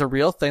validate it as a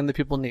real thing that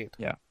people need.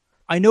 Yeah.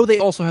 I know they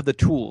also have the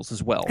tools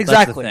as well.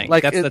 Exactly. That's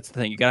the thing. That's the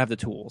thing. You gotta have the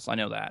tools. I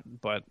know that,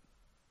 but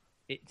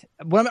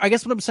I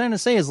guess what I'm trying to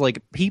say is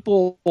like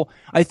people.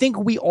 I think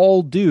we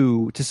all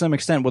do to some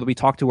extent, whether we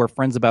talk to our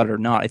friends about it or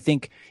not. I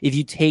think if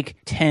you take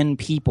 10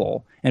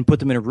 people and put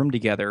them in a room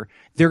together,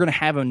 they're going to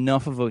have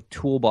enough of a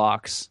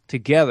toolbox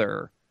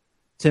together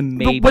to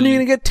maybe But when are you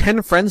going to get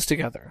 10 friends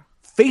together?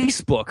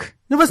 Facebook.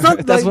 No, but it's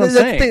not. That's what I'm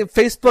saying. The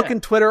thing. Facebook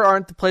and Twitter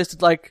aren't the place to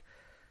like.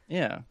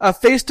 Yeah. A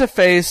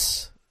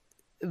face-to-face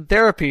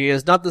therapy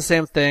is not the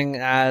same thing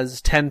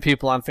as 10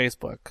 people on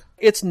Facebook.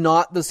 It's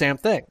not the same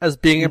thing as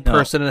being in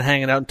person and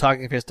hanging out and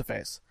talking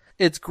face-to-face.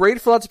 It's great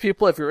for lots of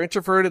people if you're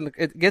introverted and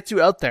it gets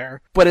you out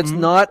there, but it's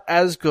not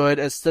as good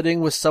as sitting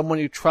with someone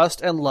you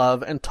trust and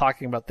love and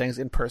talking about things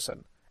in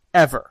person.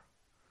 Ever.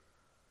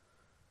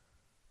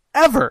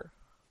 Ever.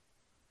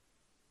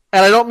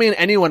 And I don't mean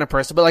anyone in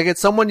person, but like it's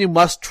someone you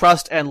must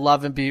trust and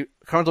love and be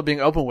comfortable being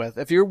open with.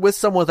 If you're with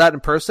someone with that in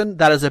person,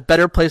 that is a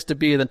better place to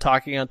be than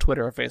talking on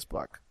Twitter or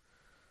Facebook.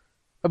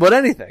 About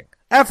anything.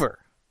 Ever.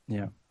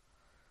 Yeah.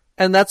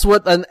 And that's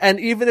what, and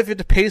even if you have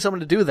to pay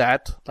someone to do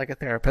that, like a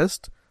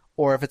therapist,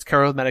 or if it's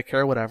care with Medicare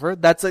or whatever,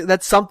 that's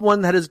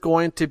someone that is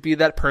going to be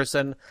that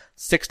person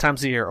 6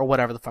 times a year or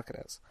whatever the fuck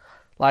it is.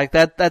 Like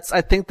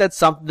I think that's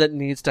something that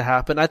needs to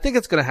happen. I think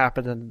it's going to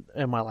happen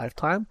in my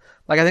lifetime.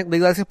 Like I think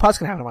Legalizing Pot's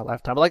going to happen in my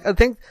lifetime. Like I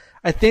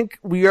think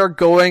we are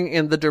going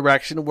in the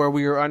direction where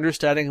we are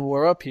understanding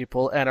more about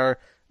people and are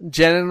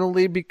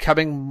generally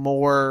becoming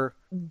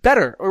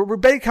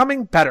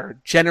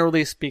better,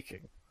 generally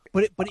speaking.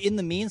 But in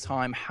the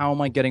meantime, how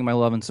am I getting my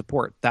love and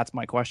support? That's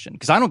my question.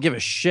 Because I don't give a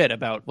shit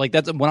about like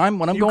that's when I'm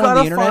going on the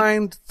internet. You gotta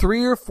find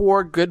 3 or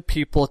 4 good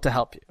people to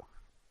help you,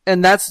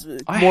 and that's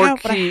more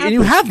key. And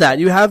you have that.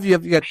 You got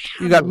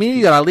me.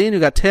 You got Eileen. You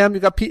got Tim. You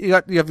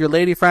have your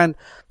lady friend.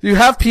 You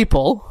have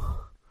people,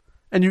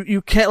 and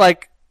you can't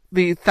like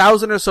the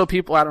 1,000 or so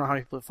people. I don't know how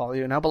many people follow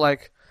you now, but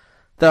like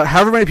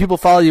however many people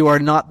follow you are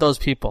not those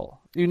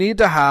people. You need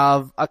to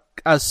have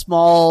a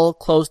small,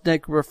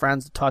 close-knit group of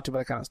friends to talk to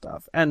about that kind of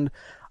stuff. And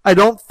I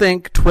don't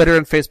think Twitter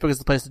and Facebook is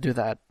the place to do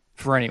that.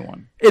 For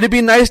anyone. It'd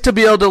be nice to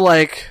be able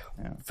to,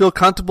 feel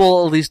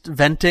comfortable at least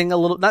venting a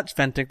little. Not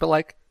venting, but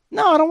like...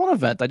 No, I don't want to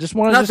vent. I just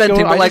want to not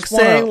venting, but like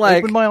saying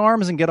like... open my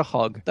arms and get a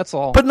hug. That's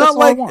all. But That's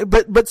not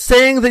like... But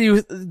saying that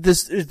you...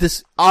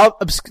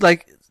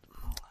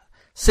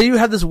 Say you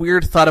have this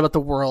weird thought about the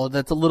world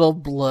that's a little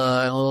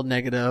blah and a little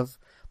negative,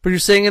 but you're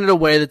saying it in a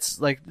way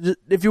that's like...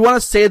 If you want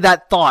to say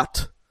that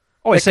thought...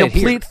 Oh, I say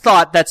complete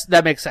thought,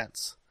 that makes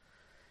sense.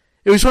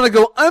 If you just want to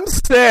go, I'm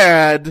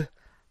sad,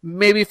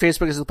 maybe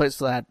Facebook is the place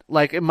for that.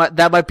 Like,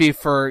 that might be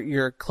for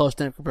your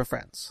close-knit group of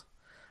friends.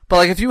 But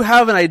like, if you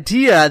have an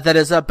idea that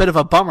is a bit of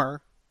a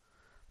bummer,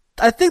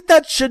 I think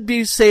that should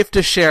be safe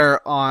to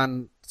share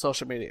on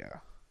social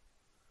media.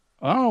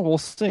 Oh, we'll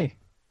see.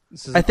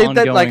 I think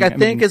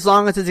as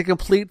long as it's a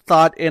complete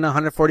thought in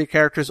 140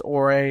 characters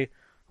or a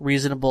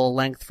reasonable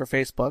length for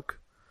Facebook.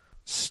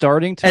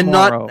 Starting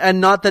tomorrow.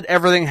 And not that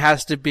everything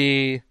has to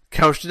be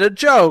couched in a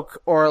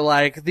joke, or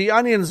like the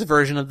Onion's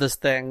version of this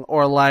thing,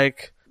 or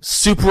like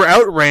super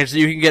outrage that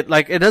you can get.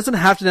 Like, it doesn't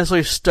have to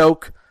necessarily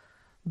stoke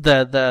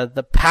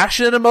the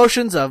passionate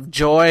emotions of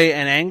joy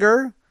and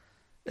anger.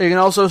 It can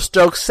also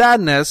stoke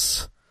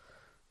sadness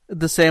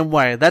the same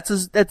way.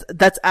 That's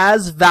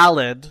as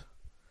valid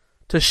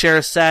to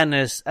share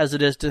sadness as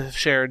it is to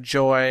share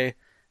joy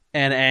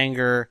and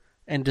anger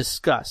and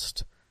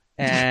disgust.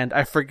 And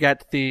I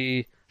forget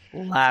the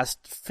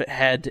last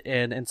head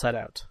in Inside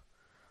Out.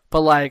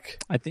 But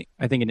like, I think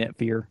it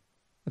fear.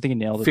 I think it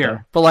nailed it. Fear.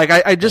 There. But like,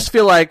 I just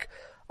feel like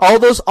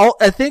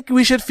I think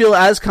we should feel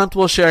as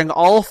comfortable sharing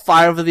all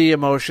 5 of the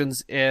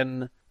emotions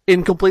in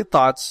incomplete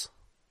thoughts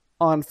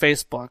on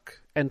Facebook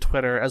and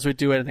Twitter as we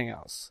do anything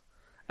else.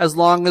 As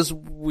long as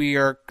we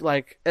are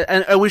like,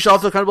 and we should all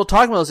feel comfortable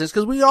talking about those things,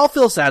 because we all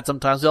feel sad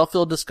sometimes. We all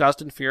feel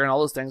disgust and fear and all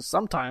those things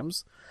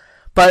sometimes.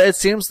 But it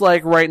seems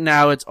like right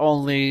now it's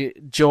only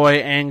joy,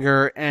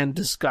 anger, and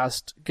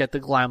disgust get the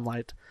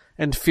limelight.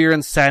 And fear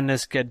and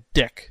sadness get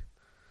dick.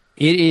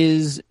 It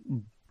is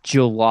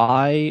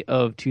July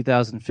of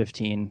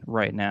 2015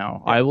 right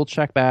now. I will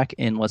check back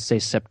in, let's say,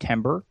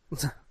 September,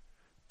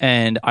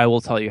 and I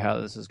will tell you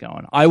how this is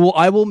going. I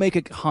will make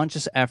a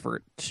conscious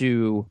effort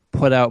to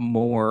put out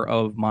more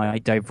of my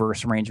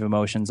diverse range of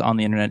emotions on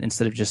the internet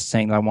instead of just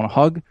saying that I want to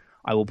hug.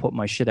 I will put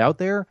my shit out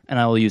there, and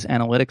I will use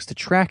analytics to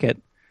track it,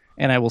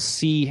 and I will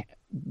see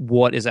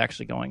what is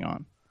actually going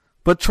on.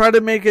 But try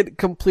to make it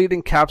complete,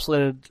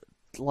 encapsulated.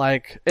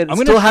 Like, it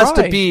still has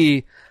to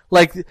be,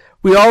 like,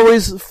 we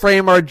always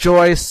frame our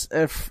joy,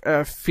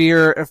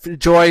 fear,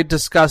 joy,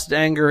 disgust,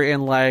 anger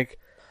in, like,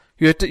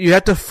 you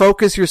have to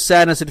focus your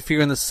sadness and fear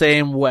in the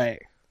same way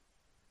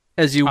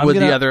as you would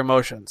the other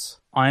emotions.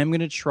 I'm going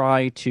to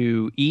try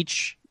to,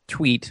 each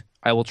tweet,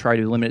 I will try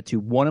to limit it to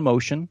 1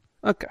 emotion.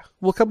 Okay.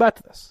 We'll come back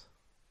to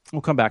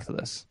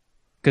this.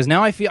 Because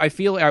now I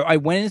feel I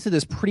went into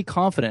this pretty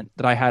confident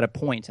that I had a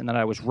point and that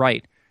I was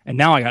right, and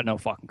now I got no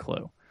fucking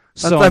clue.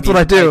 That's what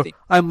I do.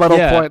 I muddle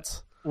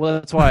points. Well,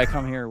 that's why I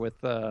come here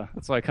with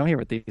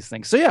these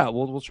things. So yeah,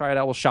 we'll try it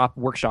out. We'll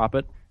workshop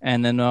it,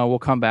 and then we'll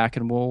come back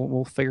and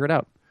we'll figure it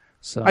out.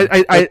 So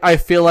I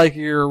feel like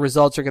your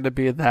results are going to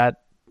be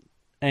that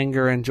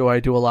anger and joy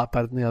do a lot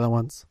better than the other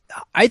ones.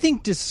 I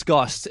think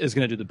disgust is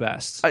going to do the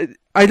best.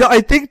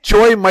 I think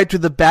joy might do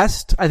the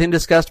best. I think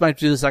disgust might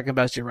do the second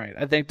best. You're right.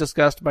 I think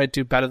disgust might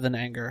do better than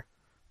anger.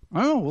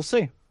 Oh, we'll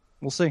see.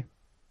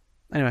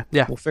 Anyway,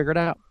 yeah, We'll figure it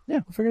out.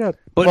 Yeah. we'll figure it out.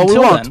 But well, we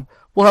until won't. then,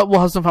 We'll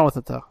have some fun with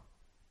it though.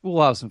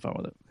 we'll have some fun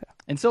with it.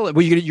 Until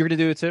well, you're gonna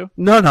do it too?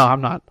 No,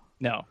 I'm not.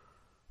 No.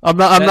 I'm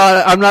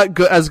not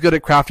good as good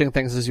at crafting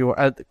things as you are.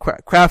 At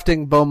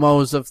crafting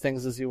BOMOs of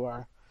things as you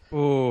are.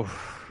 Ooh,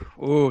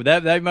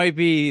 that might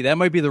be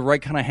the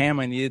right kind of ham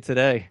I needed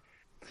today.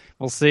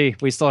 We'll see.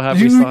 We still have.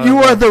 You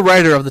are the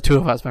writer of the two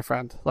of us, my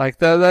friend. Like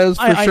that is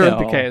for I sure know.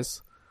 the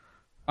case.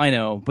 I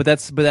know, but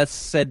that's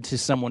said to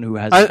someone who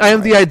has. I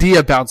am the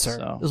idea bouncer.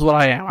 So. Is what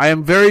I am. I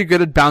am very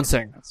good at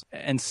bouncing.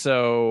 And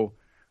so,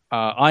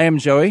 I am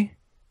Joey,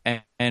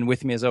 and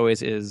with me as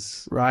always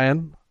is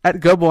Ryan at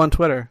Gobo on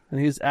Twitter, and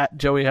he's at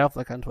Joey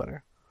Affleck on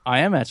Twitter. I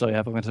am at Joey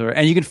Affleck on Twitter,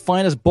 and you can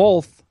find us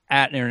both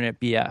at Internet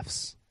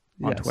BFs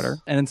on Yes. Twitter.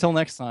 And until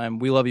next time,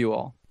 we love you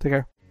all. Take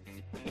care.